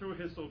 through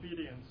his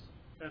obedience,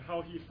 and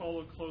how he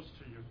followed close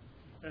to you,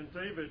 and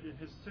David in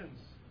his sins,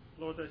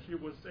 Lord, that he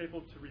was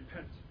able to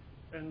repent.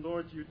 And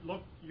Lord, you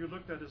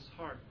looked at his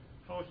heart,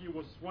 how he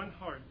was one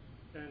heart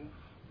and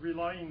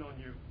relying on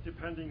you,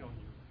 depending on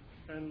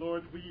you. And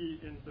Lord, we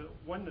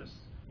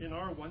in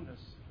our oneness,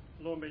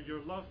 Lord, may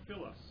your love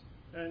fill us,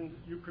 and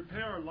you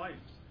prepare our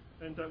lives,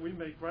 and that we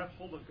may grab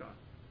hold of God,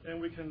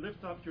 and we can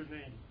lift up your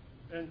name,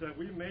 and that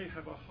we may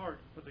have a heart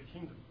for the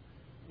kingdom.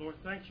 Lord,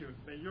 thank you.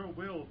 May your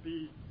will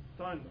be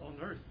done on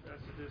earth as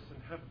it is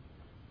in heaven.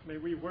 May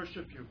we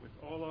worship you with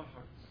all our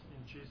hearts.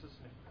 In Jesus'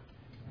 name.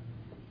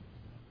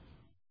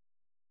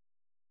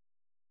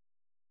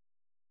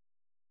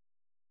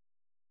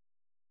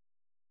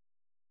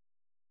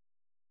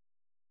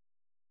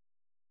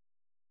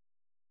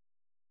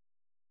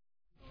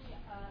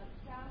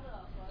加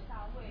勒和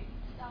大卫，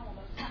让我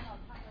们看到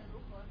他们如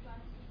何专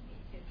心并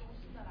且忠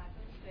心的来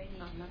跟随你，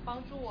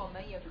帮助我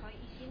们也可以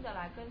一心的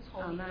来跟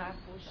从你，来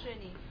服侍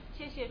你。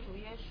谢谢主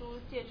耶稣，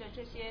借着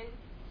这些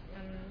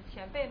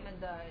前辈们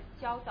的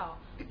教导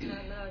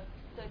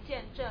的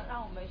见证，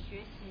让我们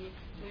学习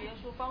主耶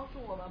稣帮助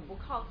我们不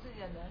靠自己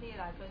的能力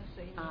来跟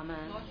随你，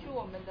挪去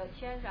我们的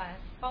天然，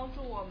帮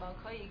助我们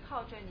可以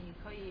靠着你，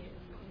可以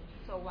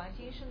走完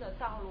今生的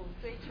道路，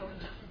追求你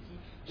自己，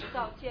直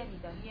到见你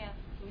的面。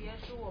主耶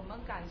稣，我们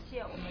感谢，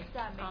我们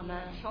赞美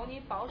你，求你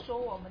保守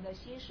我们的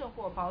心胜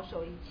过保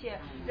守一切，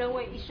认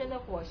为一生的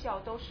果效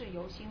都是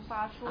由心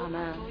发出。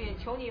主也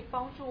求你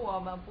帮助我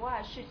们不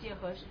爱世界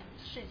和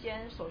世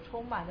间所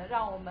充满的，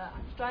让我们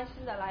专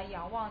心的来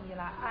仰望你，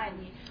来爱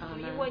你。主，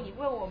因为你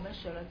为我们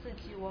舍了自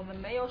己，我们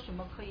没有什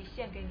么可以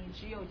献给你，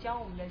只有将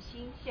我们的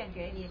心献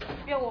给你。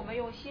愿我们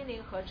用心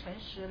灵和诚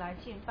实来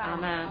敬拜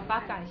你，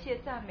把感谢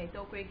赞美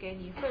都归给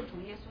你，奉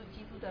主耶稣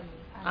基督的名。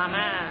阿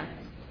门。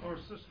Our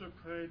sister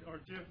prayed, Our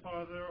dear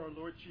Father, our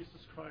Lord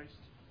Jesus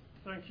Christ,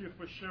 thank you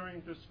for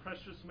sharing this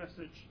precious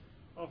message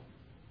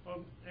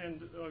and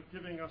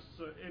giving us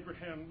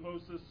Abraham,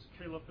 Moses,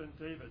 Caleb, and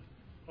David.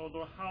 Oh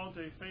Lord, how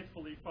they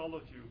faithfully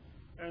followed you,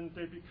 and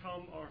they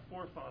become our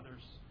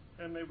forefathers.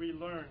 And may we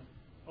learn,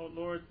 oh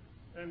Lord,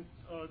 and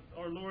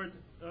our Lord,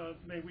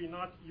 may we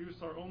not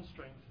use our own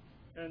strength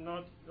and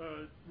not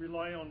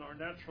rely on our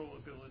natural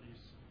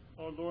abilities.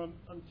 Oh Lord,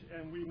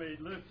 and we may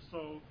live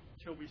so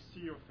till we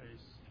see your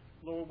face.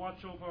 Lord,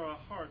 watch over our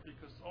heart,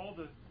 because all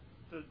the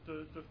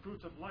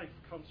fruit of life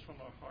comes from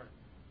our heart.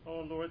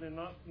 Oh Lord, and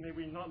may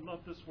we not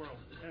love this world,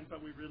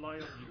 but we rely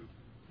on you.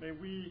 May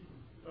we,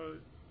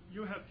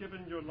 you have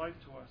given your life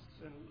to us,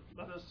 and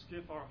let us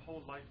give our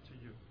whole life to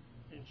you.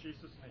 In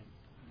Jesus' name.